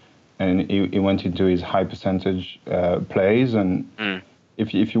he went into his high percentage plays. And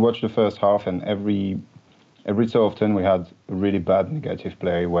if you watch the first half, and every so often we had a really bad negative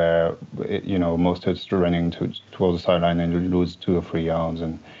play where Mostert's running towards the sideline and you lose 2 or 3 yards.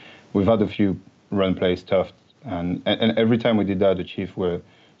 And we've had a few run plays tough, and every time we did that, the Chiefs were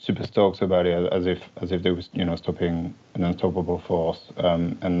super stoked about it, as if they was stopping an unstoppable force,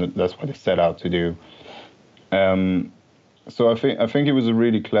 and that's what they set out to do. So I think it was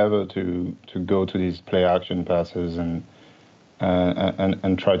really clever to go to these play action passes and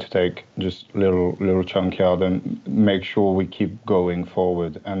try to take just little chunk yard and make sure we keep going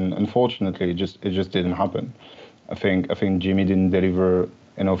forward. And unfortunately, it just didn't happen. I think Jimmy didn't deliver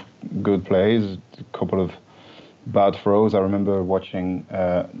enough good plays. A couple of bad throws. I remember watching.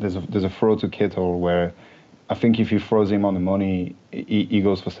 There's a throw to Kittle where I think if he throws him on the money, he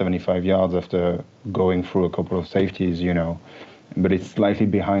goes for 75 yards after going through a couple of safeties, But it's slightly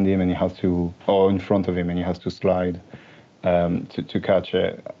behind him, and he has to, or in front of him, and he has to slide to catch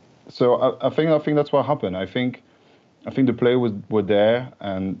it. So I think that's what happened. I think the play were there,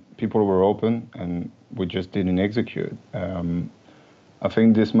 and people were open, and we just didn't execute. I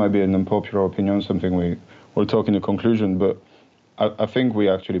think this might be an unpopular opinion, something we'll talk in the conclusion, but I think we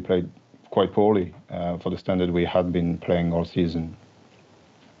actually played quite poorly for the standard we had been playing all season.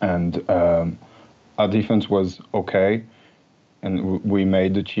 And our defense was okay, and we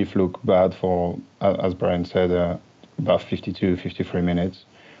made the Chiefs look bad for, as Brian said, about 52, 53 minutes.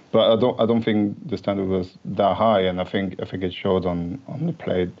 But I don't think the standard was that high, and I think it showed on the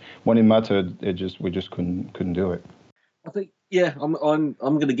play. When it mattered, we just couldn't do it. I think, yeah, I'm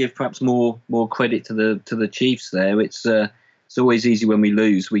going to give perhaps more credit to the Chiefs there. It's it's always easy when we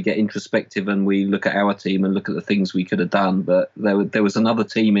lose. We get introspective and we look at our team and look at the things we could have done. But there was another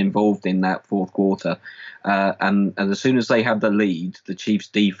team involved in that fourth quarter, and as soon as they had the lead, the Chiefs'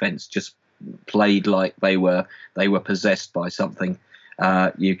 defense just played like they were possessed by something.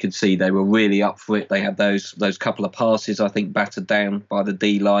 You could see they were really up for it. They had those couple of passes, I think, battered down by the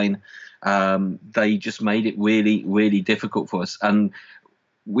D line. They just made it really, really difficult for us. And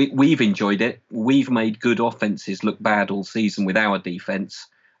we've enjoyed it. We've made good offenses look bad all season with our defense.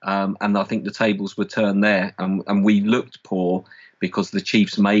 And I think the tables were turned there. And we looked poor because the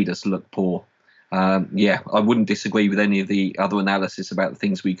Chiefs made us look poor. I wouldn't disagree with any of the other analysis about the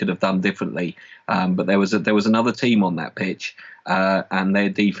things we could have done differently. But there was another team on that pitch, and their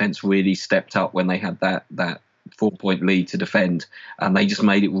defense really stepped up when they had that 4-point lead to defend, and they just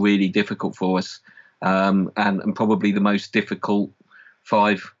made it really difficult for us. And probably the most difficult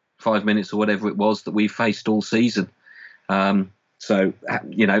 5 minutes or whatever it was that we faced all season. Ultimately,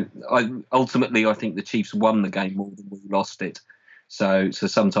 I think the Chiefs won the game more than we lost it. So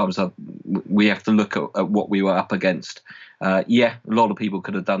sometimes we have to look at what we were up against. A lot of people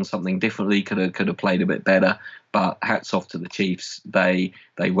could have done something differently, could have played a bit better. But hats off to the Chiefs. They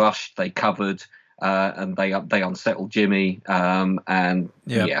rushed, they covered, and they unsettled Jimmy. Agree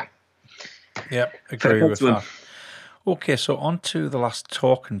with that. Okay, so on to the last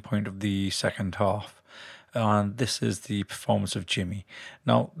talking point of the second half. And this is the performance of Jimmy.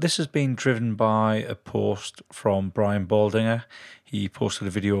 Now, this has been driven by a post from Brian Baldinger. He posted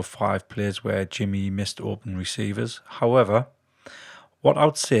a video of 5 plays where Jimmy missed open receivers. However, what I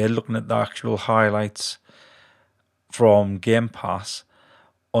would say, looking at the actual highlights from Game Pass,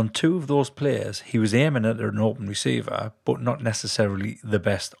 on 2 of those plays, he was aiming at an open receiver, but not necessarily the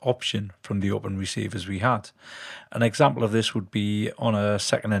best option from the open receivers we had. An example of this would be on a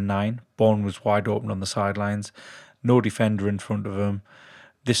 2nd and 9. Bourne was wide open on the sidelines, no defender in front of him.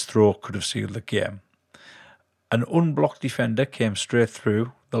 This throw could have sealed the game. An unblocked defender came straight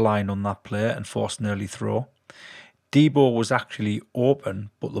through the line on that play and forced an early throw. Debo was actually open,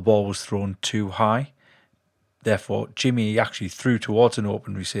 but the ball was thrown too high. Therefore, Jimmy actually threw towards an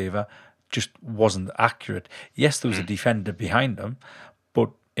open receiver, just wasn't accurate. Yes, there was a defender behind him, but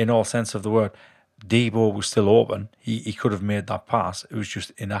in all sense of the word, Debo was still open. He could have made that pass. It was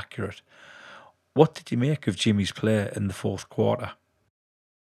just inaccurate. What did you make of Jimmy's play in the fourth quarter?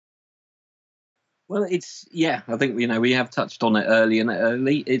 Well, I think we have touched on it earlier.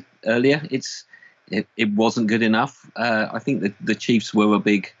 It wasn't good enough. I think that the Chiefs were a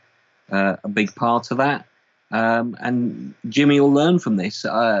big part of that. And Jimmy will learn from this.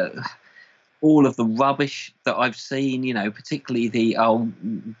 All of the rubbish that I've seen, particularly the "I'll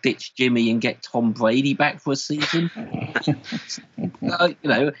ditch Jimmy and get Tom Brady back for a season."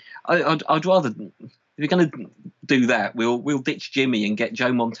 I'd rather, if you're going to do that, we'll ditch Jimmy and get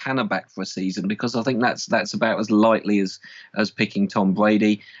Joe Montana back for a season, because I think that's about as likely as picking Tom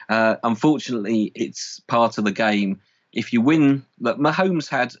Brady. Unfortunately, it's part of the game. If you win, look, Mahomes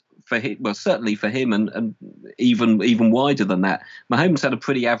had. Certainly for him, and even wider than that, Mahomes had a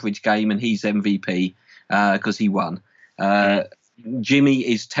pretty average game, and he's MVP because he won. Jimmy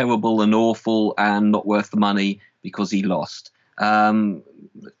is terrible and awful and not worth the money because he lost. I'm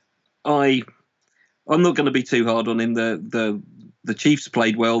not going to be too hard on him. The Chiefs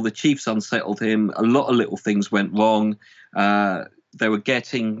played well. The Chiefs unsettled him. A lot of little things went wrong. They were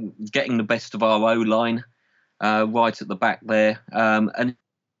getting the best of our O-line right at the back there, and.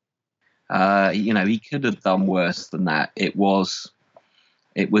 He could have done worse than that. It was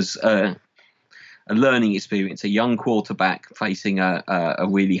a learning experience. A young quarterback facing a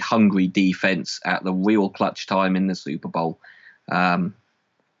really hungry defense at the real clutch time in the Super Bowl. There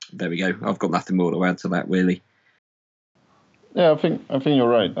we go. I've got nothing more to add to that, really. Yeah, I think you're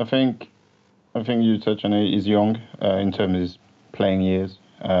right. I think you touched on it. He's young in terms of his playing years,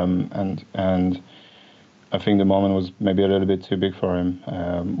 and I think the moment was maybe a little bit too big for him.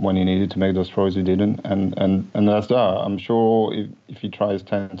 When he needed to make those throws, he didn't. And that's that. I'm sure if he tries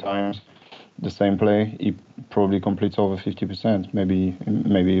 10 times the same play, he probably completes over 50%, maybe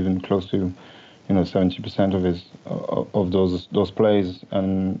even close to 70% of those plays.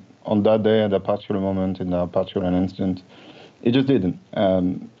 And on that day, at that particular moment, in that particular instant, it just didn't.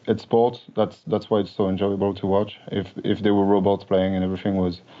 It's sports. That's why it's so enjoyable to watch. If there were robots playing and everything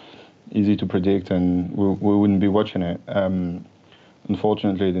was easy to predict, and we wouldn't be watching it.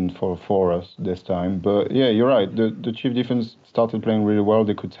 Unfortunately, it didn't fall for us this time. But yeah, you're right. The Chief defense started playing really well.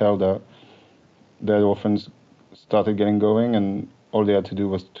 They could tell that their offense started getting going, and all they had to do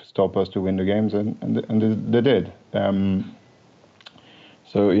was to stop us to win the games, and they did.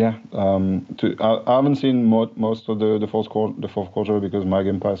 So yeah, I haven't seen most of the fourth quarter because my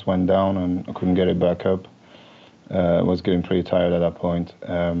Game Pass went down and I couldn't get it back up. I was getting pretty tired at that point,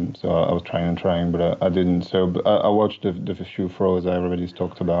 so I was trying, but I didn't. So I watched the few throws that everybody's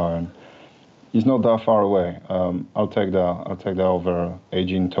talked about, and he's not that far away. I'll take that. I'll take that over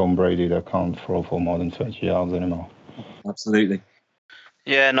aging Tom Brady that can't throw for more than 30 yards anymore. Absolutely.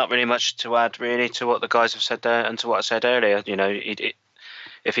 Yeah, not really much to add really to what the guys have said there and to what I said earlier. You know,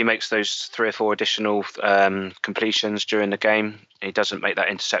 if he makes those 3 or 4 additional completions during the game, he doesn't make that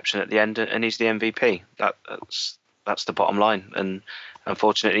interception at the end, and he's the MVP. That's the bottom line. And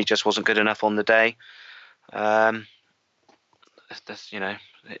unfortunately, he just wasn't good enough on the day. You know,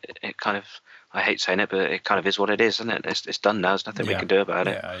 it kind of, I hate saying it, but it kind of is what it is, isn't it? It's done now. There's nothing we can do about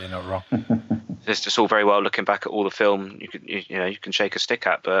it. Yeah, you're not wrong. It's just all very well looking back at all the film you can shake a stick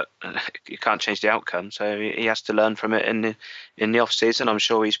at, but you can't change the outcome. So he has to learn from it in the off season. I'm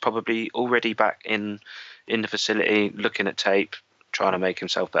sure he's probably already back in the facility, looking at tape, trying to make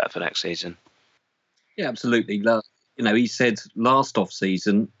himself better for next season. Yeah, absolutely. You know, he said last off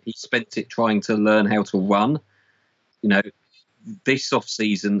season he spent it trying to learn how to run. You know, this off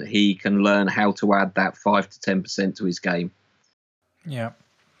season he can learn how to add that 5 to 10% to his game. Yeah.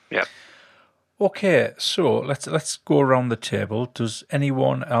 Yeah. Okay, so let's go around the table. Does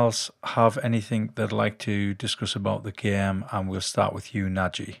anyone else have anything they'd like to discuss about the game? And we'll start with you,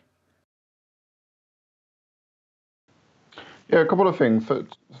 Naji. Yeah, a couple of things.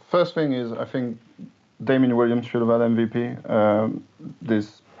 First thing is, I think Damien Williams should have had MVP.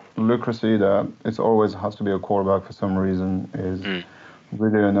 This lucracy that it always has to be a quarterback for some reason is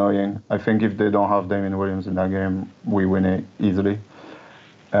really annoying. I think if they don't have Damien Williams in that game, we win it easily.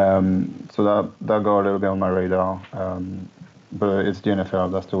 So that got a little bit on my radar. But it's the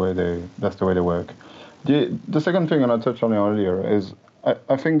NFL. That's the way they work. The second thing, and I touched on it earlier, is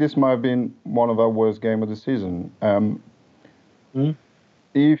I think this might have been one of our worst games of the season.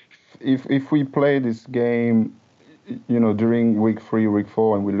 If we play this game, you know, during week 3, week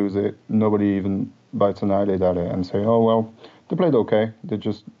 4, and we lose it, nobody even bites an eyelid at it and say, oh well, they played okay, they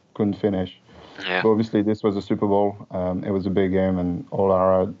just couldn't finish. Yeah. But obviously, this was a Super Bowl. It was a big game, and all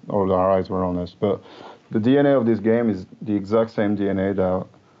our eyes were on us. But the DNA of this game is the exact same DNA that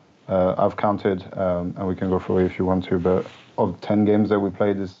I've counted, and we can go through it if you want to. But of 10 games that we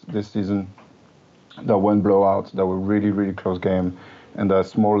played this season, that went blowouts, that were really, really close game, and the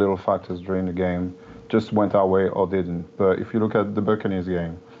small little factors during the game just went our way or didn't. But if you look at the Buccaneers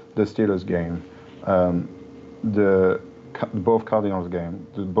game, the Steelers game, both Cardinals game,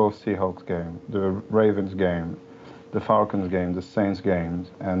 both Seahawks game, the Ravens game, the Falcons game, the Saints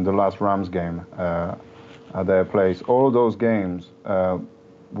games, and the last Rams game at their place, all of those games,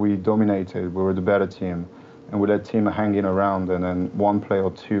 we dominated, we were the better team, and we let team hanging around, and then one play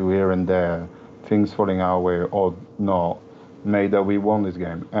or two here and there, things falling our way or not, made that we won this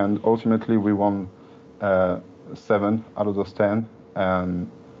game. And ultimately we won 7 out of those 10.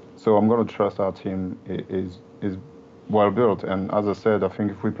 So I'm going to trust our team is well built. And as I said, I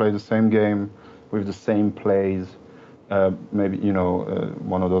think if we play the same game with the same plays, maybe, you know,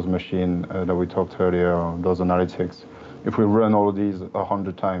 one of those machines that we talked earlier, or those analytics, if we run all of these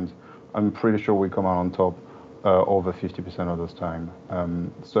 100 times, I'm pretty sure we come out on top over 50% of those time.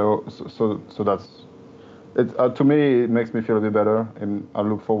 So that's it. To me, it makes me feel a bit better, and I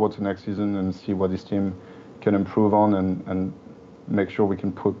look forward to next season and see what this team can improve on and make sure we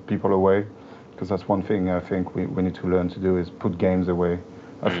can put people away, because that's one thing I think we need to learn to do is put games away.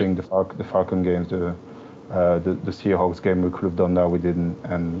 I think the Falcon games, the Seahawks game, we could have done that, we didn't,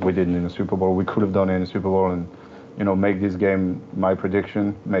 and we didn't in the Super Bowl. We could have done it in the Super Bowl and, you know, make this game my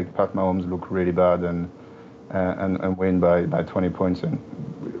prediction, make Pat Mahomes look really bad and win by 20 points, and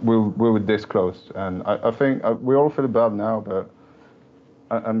we were this close. And I think we all feel bad now, but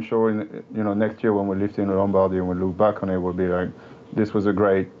I'm sure next year when we lift in Lombardi and we look back on it, we'll be like, this was it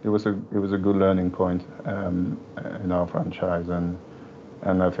was a good learning point in our franchise, and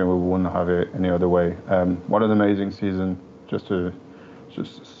I think we wouldn't have it any other way. What an amazing season! Just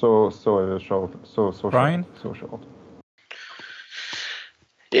so short. Brian? So short.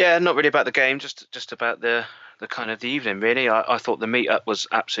 Yeah, not really about the game, just about the kind of the evening, really. I thought the meet-up was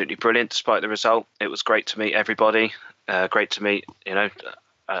absolutely brilliant despite the result. It was great to meet everybody. Great to meet,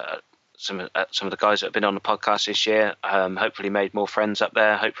 some of the guys that have been on the podcast this year. Hopefully made more friends up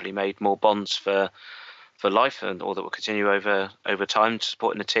there. Hopefully made more bonds for life, and all that will continue over time,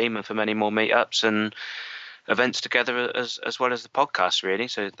 supporting the team, and for many more meetups and events together as well as the podcast, really.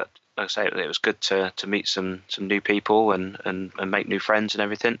 So that, like I say, it was good to meet some new people and make new friends and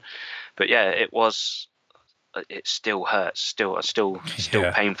everything. But yeah, it was it still hurts. Still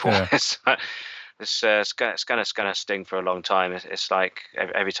Yeah, painful. yeah. It's gonna sting for a long time. It's like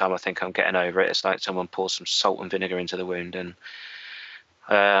every time I think I'm getting over it, it's like someone pours some salt and vinegar into the wound. And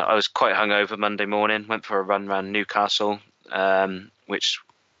I was quite hungover Monday morning. Went for a run around Newcastle, which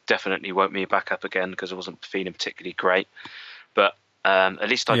definitely woke me back up again because I wasn't feeling particularly great. But at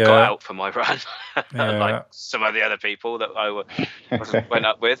least I got out for my run, like some of the other people that I went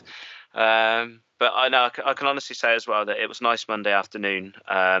up with. But I know I can honestly say as well that it was nice Monday afternoon.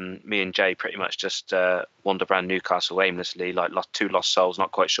 Me and Jay pretty much just wandered around Newcastle aimlessly, like two lost souls,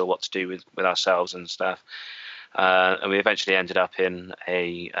 not quite sure what to do with ourselves and stuff. And we eventually ended up in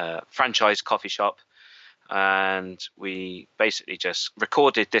a franchise coffee shop, and we basically just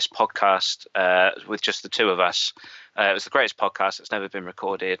recorded this podcast with just the two of us. It was the greatest podcast that's never been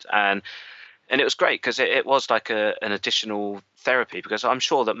recorded, and it was great because it was like an additional therapy, because I'm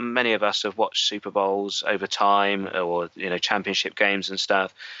sure that many of us have watched Super Bowls over time, or championship games and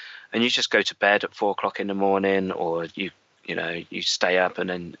stuff, and you just go to bed at 4:00 in the morning, or you stay up and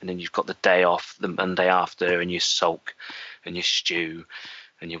then you've got the day off the Monday after, and you sulk and you stew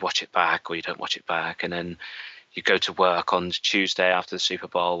and you watch it back or you don't watch it back, and then you go to work on Tuesday after the Super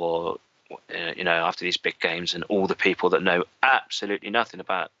Bowl, or after these big games, and all the people that know absolutely nothing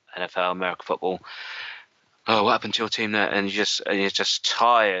about NFL, American football, oh, what happened to your team there? And you're just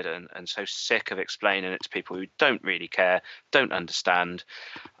tired and so sick of explaining it to people who don't really care, don't understand.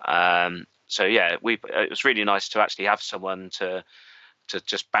 So yeah, it was really nice to actually have someone to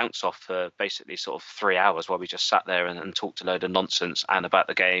just bounce off for basically sort of 3 hours while we just sat there and talked a load of nonsense and about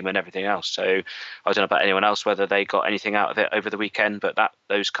the game and everything else. So I don't know about anyone else whether they got anything out of it over the weekend, but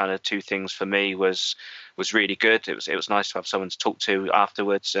those kind of two things for me was really good. It was nice to have someone to talk to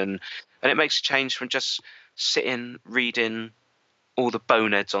afterwards, and it makes a change from just sitting reading all the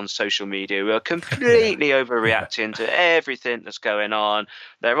boneheads on social media who are completely overreacting to everything that's going on.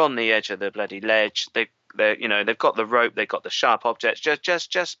 They're on the edge of the bloody ledge. They've got the rope, they've got the sharp objects.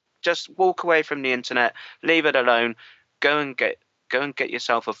 Just walk away from the internet, leave it alone. Go and get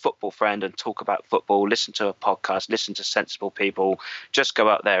yourself a football friend and talk about football. Listen to a podcast. Listen to sensible people. Just go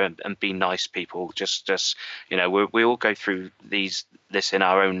out there and be nice people. We all go through this in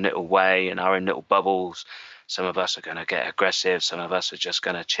our own little way, in our own little bubbles. Some of us are going to get aggressive. Some of us are just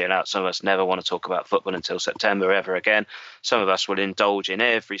going to chill out. Some of us never want to talk about football until September ever again. Some of us will indulge in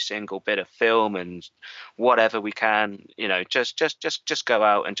every single bit of film and whatever we can. Just go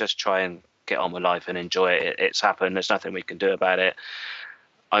out and just try and get on with life and enjoy it. It's happened. There's nothing we can do about it.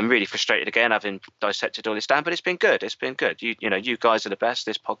 I'm really frustrated again, having dissected all this down, but it's been good. It's been good. You guys are the best.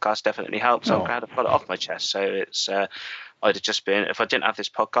 This podcast definitely helps. I'm glad I've got it off my chest. So it's. I'd have just been, if I didn't have this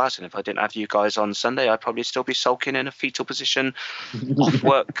podcast and if I didn't have you guys on Sunday, I'd probably still be sulking in a fetal position, off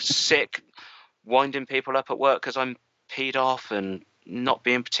work, sick, winding people up at work because I'm peed off and not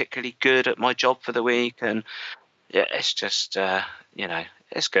being particularly good at my job for the week. And yeah, it's just,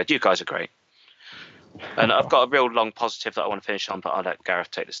 it's good. You guys are great. And I've got a real long positive that I want to finish on, but I'll let Gareth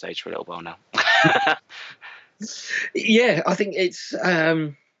take the stage for a little while now. Yeah, I think it's...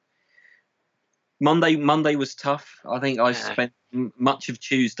 Monday was tough. I think I spent much of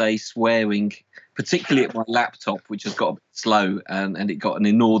Tuesday swearing, particularly at my laptop, which has got a bit slow, and it got an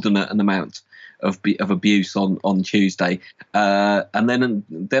inordinate amount of abuse on Tuesday. And then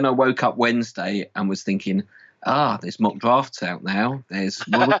I woke up Wednesday and was thinking, there's mock drafts out now. There's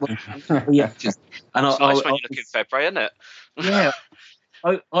and it's nice when you look in February, isn't it? Yeah,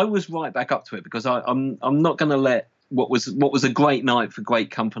 I was right back up to it because I'm not going to let what was a great night for great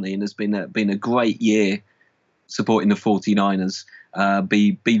company and has been a great year supporting the 49ers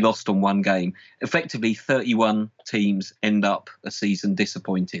be lost on one game. Effectively, 31 teams end up a season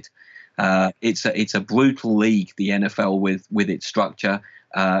disappointed. It's a brutal league, the NFL, with its structure.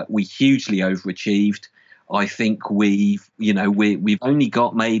 We hugely overachieved. I think we've only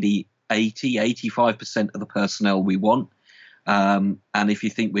got maybe 85% of the personnel we want. And if you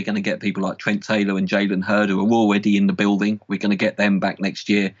think we're going to get people like Trent Taylor and Jalen Hurd, who are already in the building, we're going to get them back next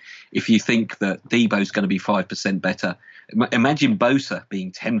year. If you think that Debo's going to be 5% better, imagine Bosa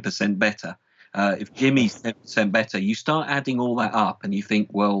being 10% better. If Jimmy's 10% better, you start adding all that up and you think,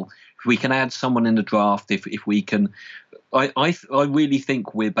 well, if we can add someone in the draft, if we can, I really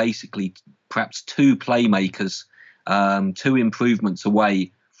think we're basically perhaps two playmakers, two improvements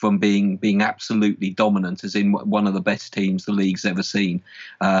away from being absolutely dominant, as in one of the best teams the league's ever seen.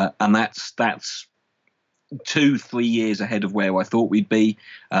 And that's 2-3 years ahead of where I thought we'd be.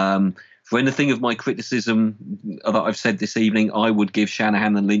 For anything of my criticism that I've said this evening, I would give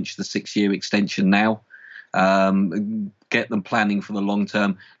Shanahan and Lynch the 6-year extension now. Get them planning for the long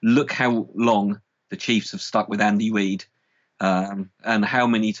term. Look how long the Chiefs have stuck with Andy Reid. And how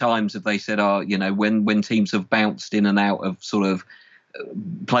many times have they said, when teams have bounced in and out of sort of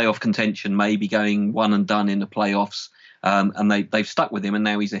playoff contention, maybe going one and done in the playoffs, and they've stuck with him, and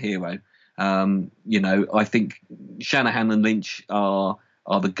now he's a hero. I think Shanahan and Lynch are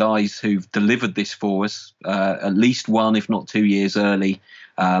the guys who've delivered this for us, at least 1, if not 2 years early.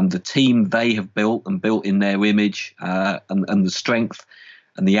 The team they have built in their image, and the strength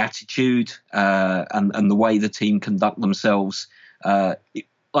and the attitude, and the way the team conduct themselves.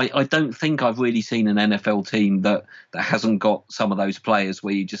 I don't think I've really seen an NFL team that hasn't got some of those players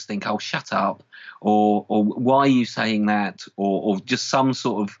where you just think, oh, shut up, or why are you saying that, or just some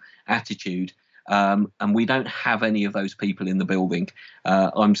sort of attitude. And we don't have any of those people in the building.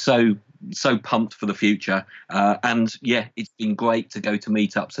 I'm so pumped for the future. And yeah, it's been great to go to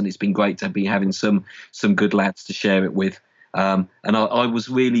meetups, and it's been great to be having some good lads to share it with. And I was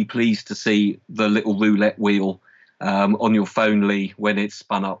really pleased to see the little roulette wheel on your phone, Lee, when it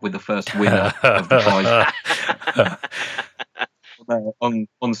spun up with the first winner of the prize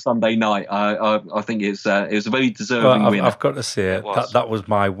on Sunday night. I think it was a very deserving winner. I've got to say that was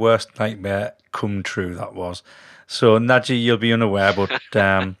my worst nightmare come true. That was. So Nadji, you'll be unaware, but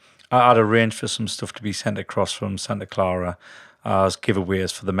I had arranged for some stuff to be sent across from Santa Clara as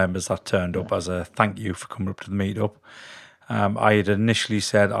giveaways for the members that turned up as a thank you for coming up to the meetup. I had initially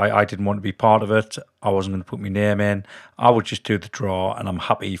said I didn't want to be part of it. I wasn't going to put my name in. I would just do the draw, and I'm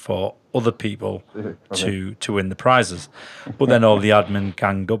happy for other people to win the prizes. But then all the admin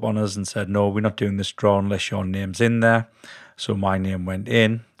ganged up on us and said, no, we're not doing this draw unless your name's in there. So my name went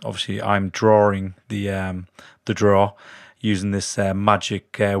in. Obviously, I'm drawing the draw using this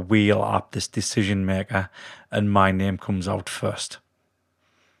magic wheel app, this decision maker, and my name comes out first.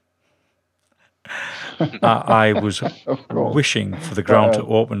 I was wishing for the ground to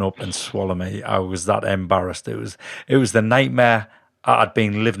open up and swallow me. I was that embarrassed. It was the nightmare I'd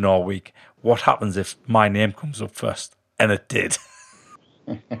been living all week. What happens if my name comes up first? And it did.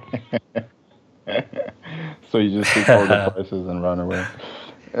 So you just took all the prices and ran away.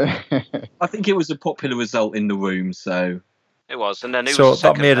 I think it was a popular result in the room, so it was. And then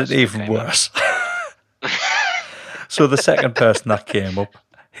that made it even worse. So the second person that came up,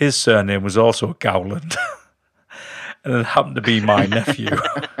 his surname was also Gowland, and it happened to be my nephew.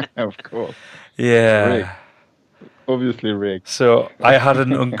 Of course. Yeah. Rigged. Obviously rigged. So I had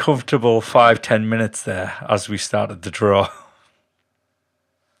an uncomfortable 5-10 minutes there as we started the draw.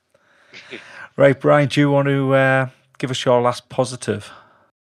 Right, Brian, do you want to give us your last positive?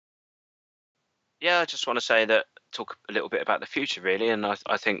 Yeah, I just want to say that, talk a little bit about the future, really, and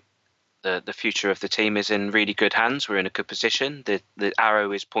I think the future of the team is in really good hands. We're in a good position. The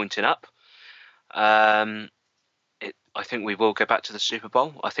arrow is pointing up. I think we will go back to the Super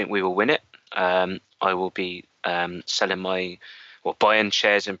Bowl. I think we will win it. I will be buying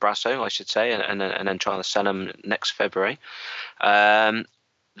shares in Brasso, I should say, and then trying to sell them next February.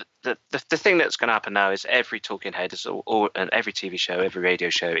 The thing that's going to happen now is every talking head and every TV show, every radio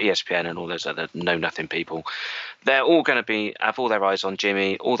show, ESPN and all those other know-nothing people, they're all going to have all their eyes on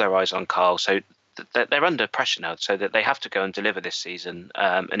Jimmy, all their eyes on Carl. So they're under pressure now, so that they have to go and deliver this season.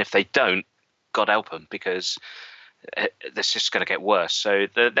 And if they don't, God help them, because it's just going to get worse. So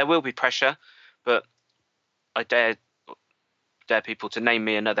there will be pressure, but I dare people to name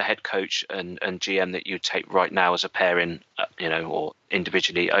me another head coach and GM that you'd take right now as a pairing, or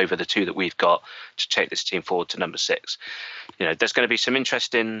individually over the two that we've got to take this team forward to number 6. There's going to be some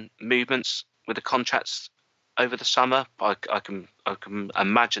interesting movements with the contracts over the summer. I can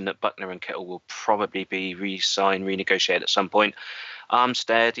imagine that Buckner and Kittle will probably be re-signed, renegotiated at some point.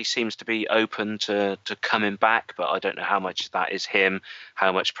 Armstead, he seems to be open to coming back, but I don't know how much that is him,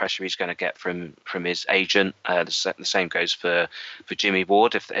 how much pressure he's going to get from his agent. The same goes for Jimmy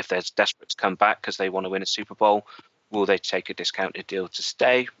Ward. If they're desperate to come back because they want to win a Super Bowl, will they take a discounted deal to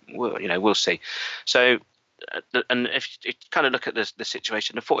stay? We'll see. So, and if you kind of look at the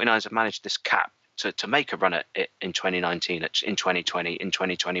situation, the 49ers have managed this cap to make a run at it in 2019, in 2020, in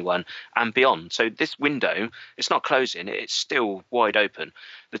 2021 and beyond. So this window, it's not closing, it's still wide open.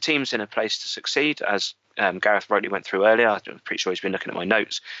 The team's in a place to succeed, as Gareth rightly went through earlier. I'm pretty sure he's been looking at my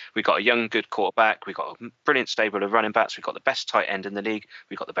notes. We've got a young, good quarterback. We've got a brilliant stable of running backs. We've got the best tight end in the league.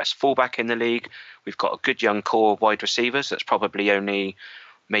 We've got the best fullback in the league. We've got a good young core of wide receivers. That's probably only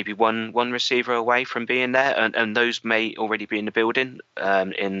maybe one receiver away from being there, and those may already be in the building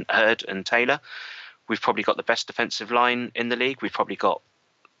in Hurd and Taylor. We've probably got the best defensive line in the league. We've probably got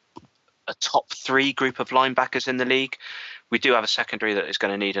a top 3 group of linebackers in the league. We do have a secondary that is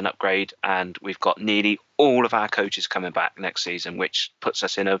going to need an upgrade, and we've got nearly all of our coaches coming back next season, which puts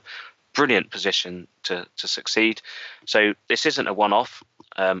us in a brilliant position to succeed. So this isn't a one-off.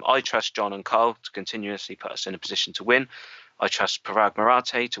 I trust John and Carl to continuously put us in a position to win. I trust Parag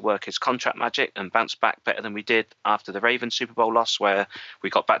Marathe to work his contract magic and bounce back better than we did after the Ravens Super Bowl loss, where we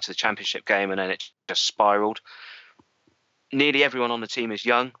got back to the championship game and then it just spiraled. Nearly everyone on the team is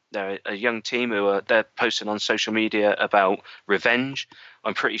young. They're a young team they're posting on social media about revenge.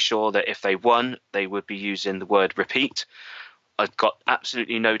 I'm pretty sure that if they won, they would be using the word repeat. I've got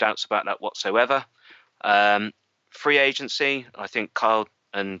absolutely no doubts about that whatsoever. Free agency, I think Kyle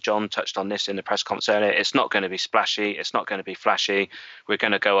and John touched on this in the press conference earlier. It's not going to be splashy. It's not going to be flashy. We're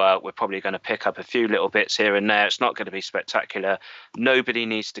going to go out. We're probably going to pick up a few little bits here and there. It's not going to be spectacular. Nobody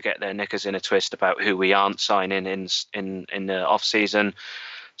needs to get their knickers in a twist about who we aren't signing in the off season.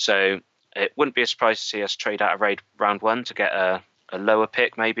 So it wouldn't be a surprise to see us trade out of round one to get a lower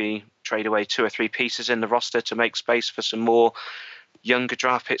pick, maybe trade away 2 or 3 pieces in the roster to make space for some more younger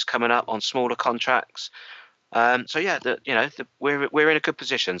draft picks coming up on smaller contracts. So yeah, we're in a good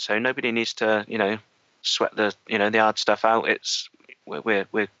position. So nobody needs to sweat the hard stuff out.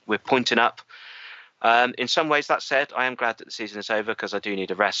 We're pointing up. In some ways, that said, I am glad that the season is over because I do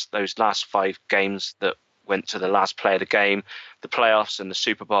need a rest. Those last 5 games that went to the last play of the game, the playoffs and the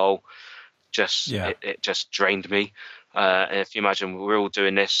Super Bowl, it just drained me. And if you imagine we're all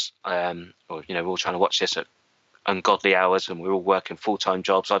doing this, we're all trying to watch this at ungodly hours, and we're all working full-time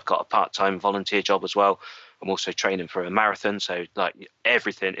jobs. I've got a part-time volunteer job as well. I'm also training for a marathon, so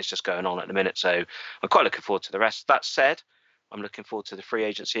everything is just going on at the minute. So I'm quite looking forward to the rest. That said, I'm looking forward to the free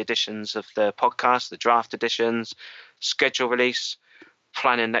agency editions of the podcast, the draft editions, schedule release,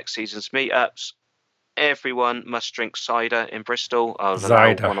 planning next season's meetups. Everyone must drink cider in Bristol. I'll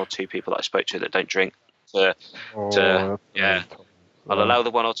allow 1 or 2 people that I spoke to that don't drink I'll allow the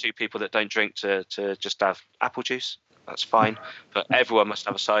 1 or 2 people that don't drink to just have apple juice. That's fine. But everyone must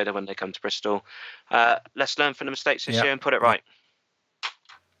have a cider when they come to Bristol. Let's learn from the mistakes this year and put it right.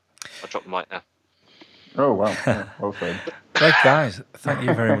 I'll drop the mic there. Oh, wow. Yeah, well said. Right, guys, thank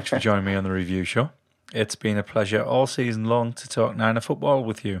you very much for joining me on the review show. It's been a pleasure all season long to talk Niner football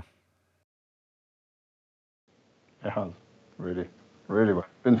with you. It has. Really, really well.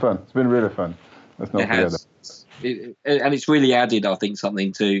 It's been fun. It's been really fun. Let's not forget that. And it's really added, I think,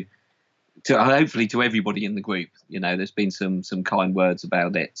 something to hopefully to everybody in the group. There's been some kind words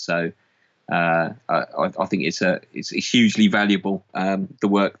about it. So I think it's hugely valuable, the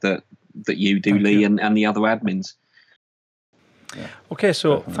work that you do, Lee, and the other admins. Yeah. Okay,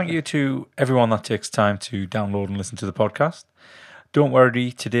 so thank you to everyone that takes time to download and listen to the podcast. Don't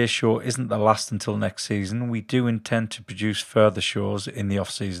worry, today's show isn't the last until next season. We do intend to produce further shows in the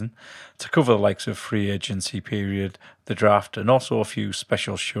off-season to cover the likes of free agency period, the draft, and also a few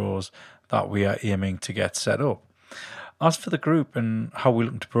special shows that we are aiming to get set up. As for the group and how we're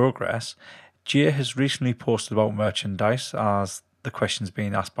looking to progress, Jay has recently posted about merchandise as the question's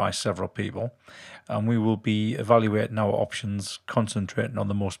been asked by several people, and we will be evaluating our options, concentrating on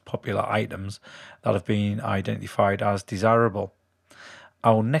the most popular items that have been identified as desirable.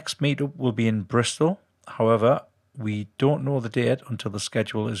 Our next meetup will be in Bristol. However, we don't know the date until the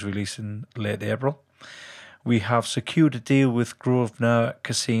schedule is released in late April. We have secured a deal with Grosvenor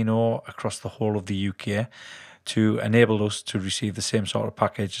Casino across the whole of the UK to enable us to receive the same sort of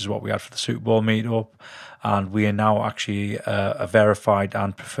package as what we had for the Super Bowl meetup. And we are now actually a verified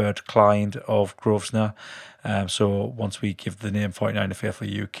and preferred client of Grosvenor. So once we give the name 49 Faithful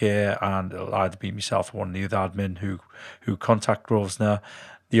UK, and it'll either be myself or one of the other admin who contact Grosvenor,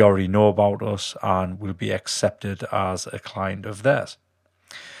 they already know about us and will be accepted as a client of theirs.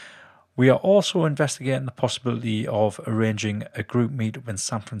 We are also investigating the possibility of arranging a group meetup in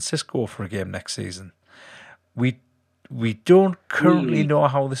San Francisco for a game next season. We don't currently know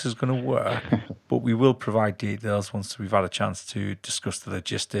how this is going to work, but we will provide details once we've had a chance to discuss the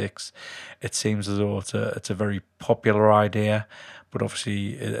logistics. It seems as though it's a very popular idea, but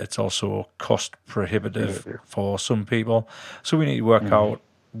obviously it's also cost prohibitive for some people. So we need to work out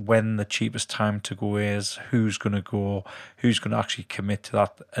when the cheapest time to go is, who's going to go, who's going to actually commit to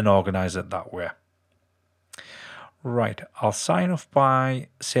that and organise it that way. Right, I'll sign off by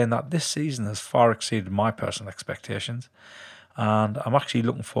saying that this season has far exceeded my personal expectations, and I'm actually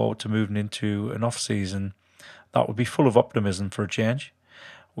looking forward to moving into an off-season that will be full of optimism for a change.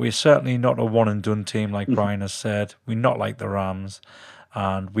 We're certainly not a one-and-done team like Brian has said. We're not like the Rams,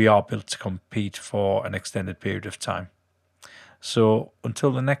 and we are built to compete for an extended period of time. So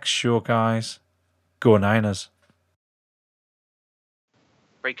until the next show, guys, go Niners.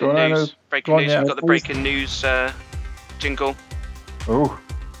 Breaking news. We've got the breaking news jingle. Oh.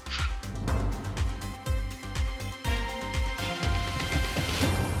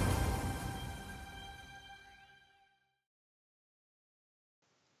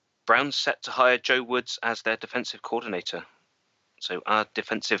 Browns set to hire Joe Woods as their defensive coordinator. So our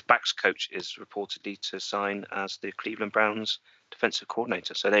defensive backs coach is reportedly to sign as the Cleveland Browns defensive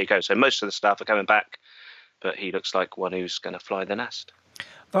coordinator. So there you go. So most of the staff are coming back, but he looks like one who's going to fly the nest.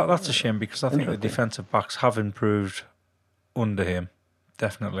 That's a shame because I think the defensive backs have improved under him.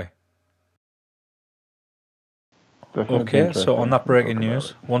 Definitely. Okay, so on that breaking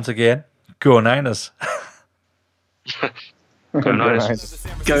news, once again, go Niners. Go Niners.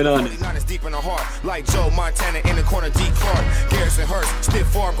 Go Niners. Deep in the heart, like Joe Montana in the corner, D. Clark. Garrison Hurst, stiff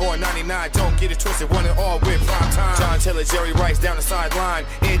farm going 99. Don't get it twisted, one and all with prime time. John Taylor, Jerry Rice down the sideline.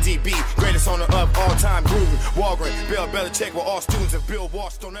 NDB, greatest owner of all time. Gruden, Walgren, Bill Belichick were all students of Bill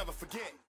Walsh. Don't ever forget.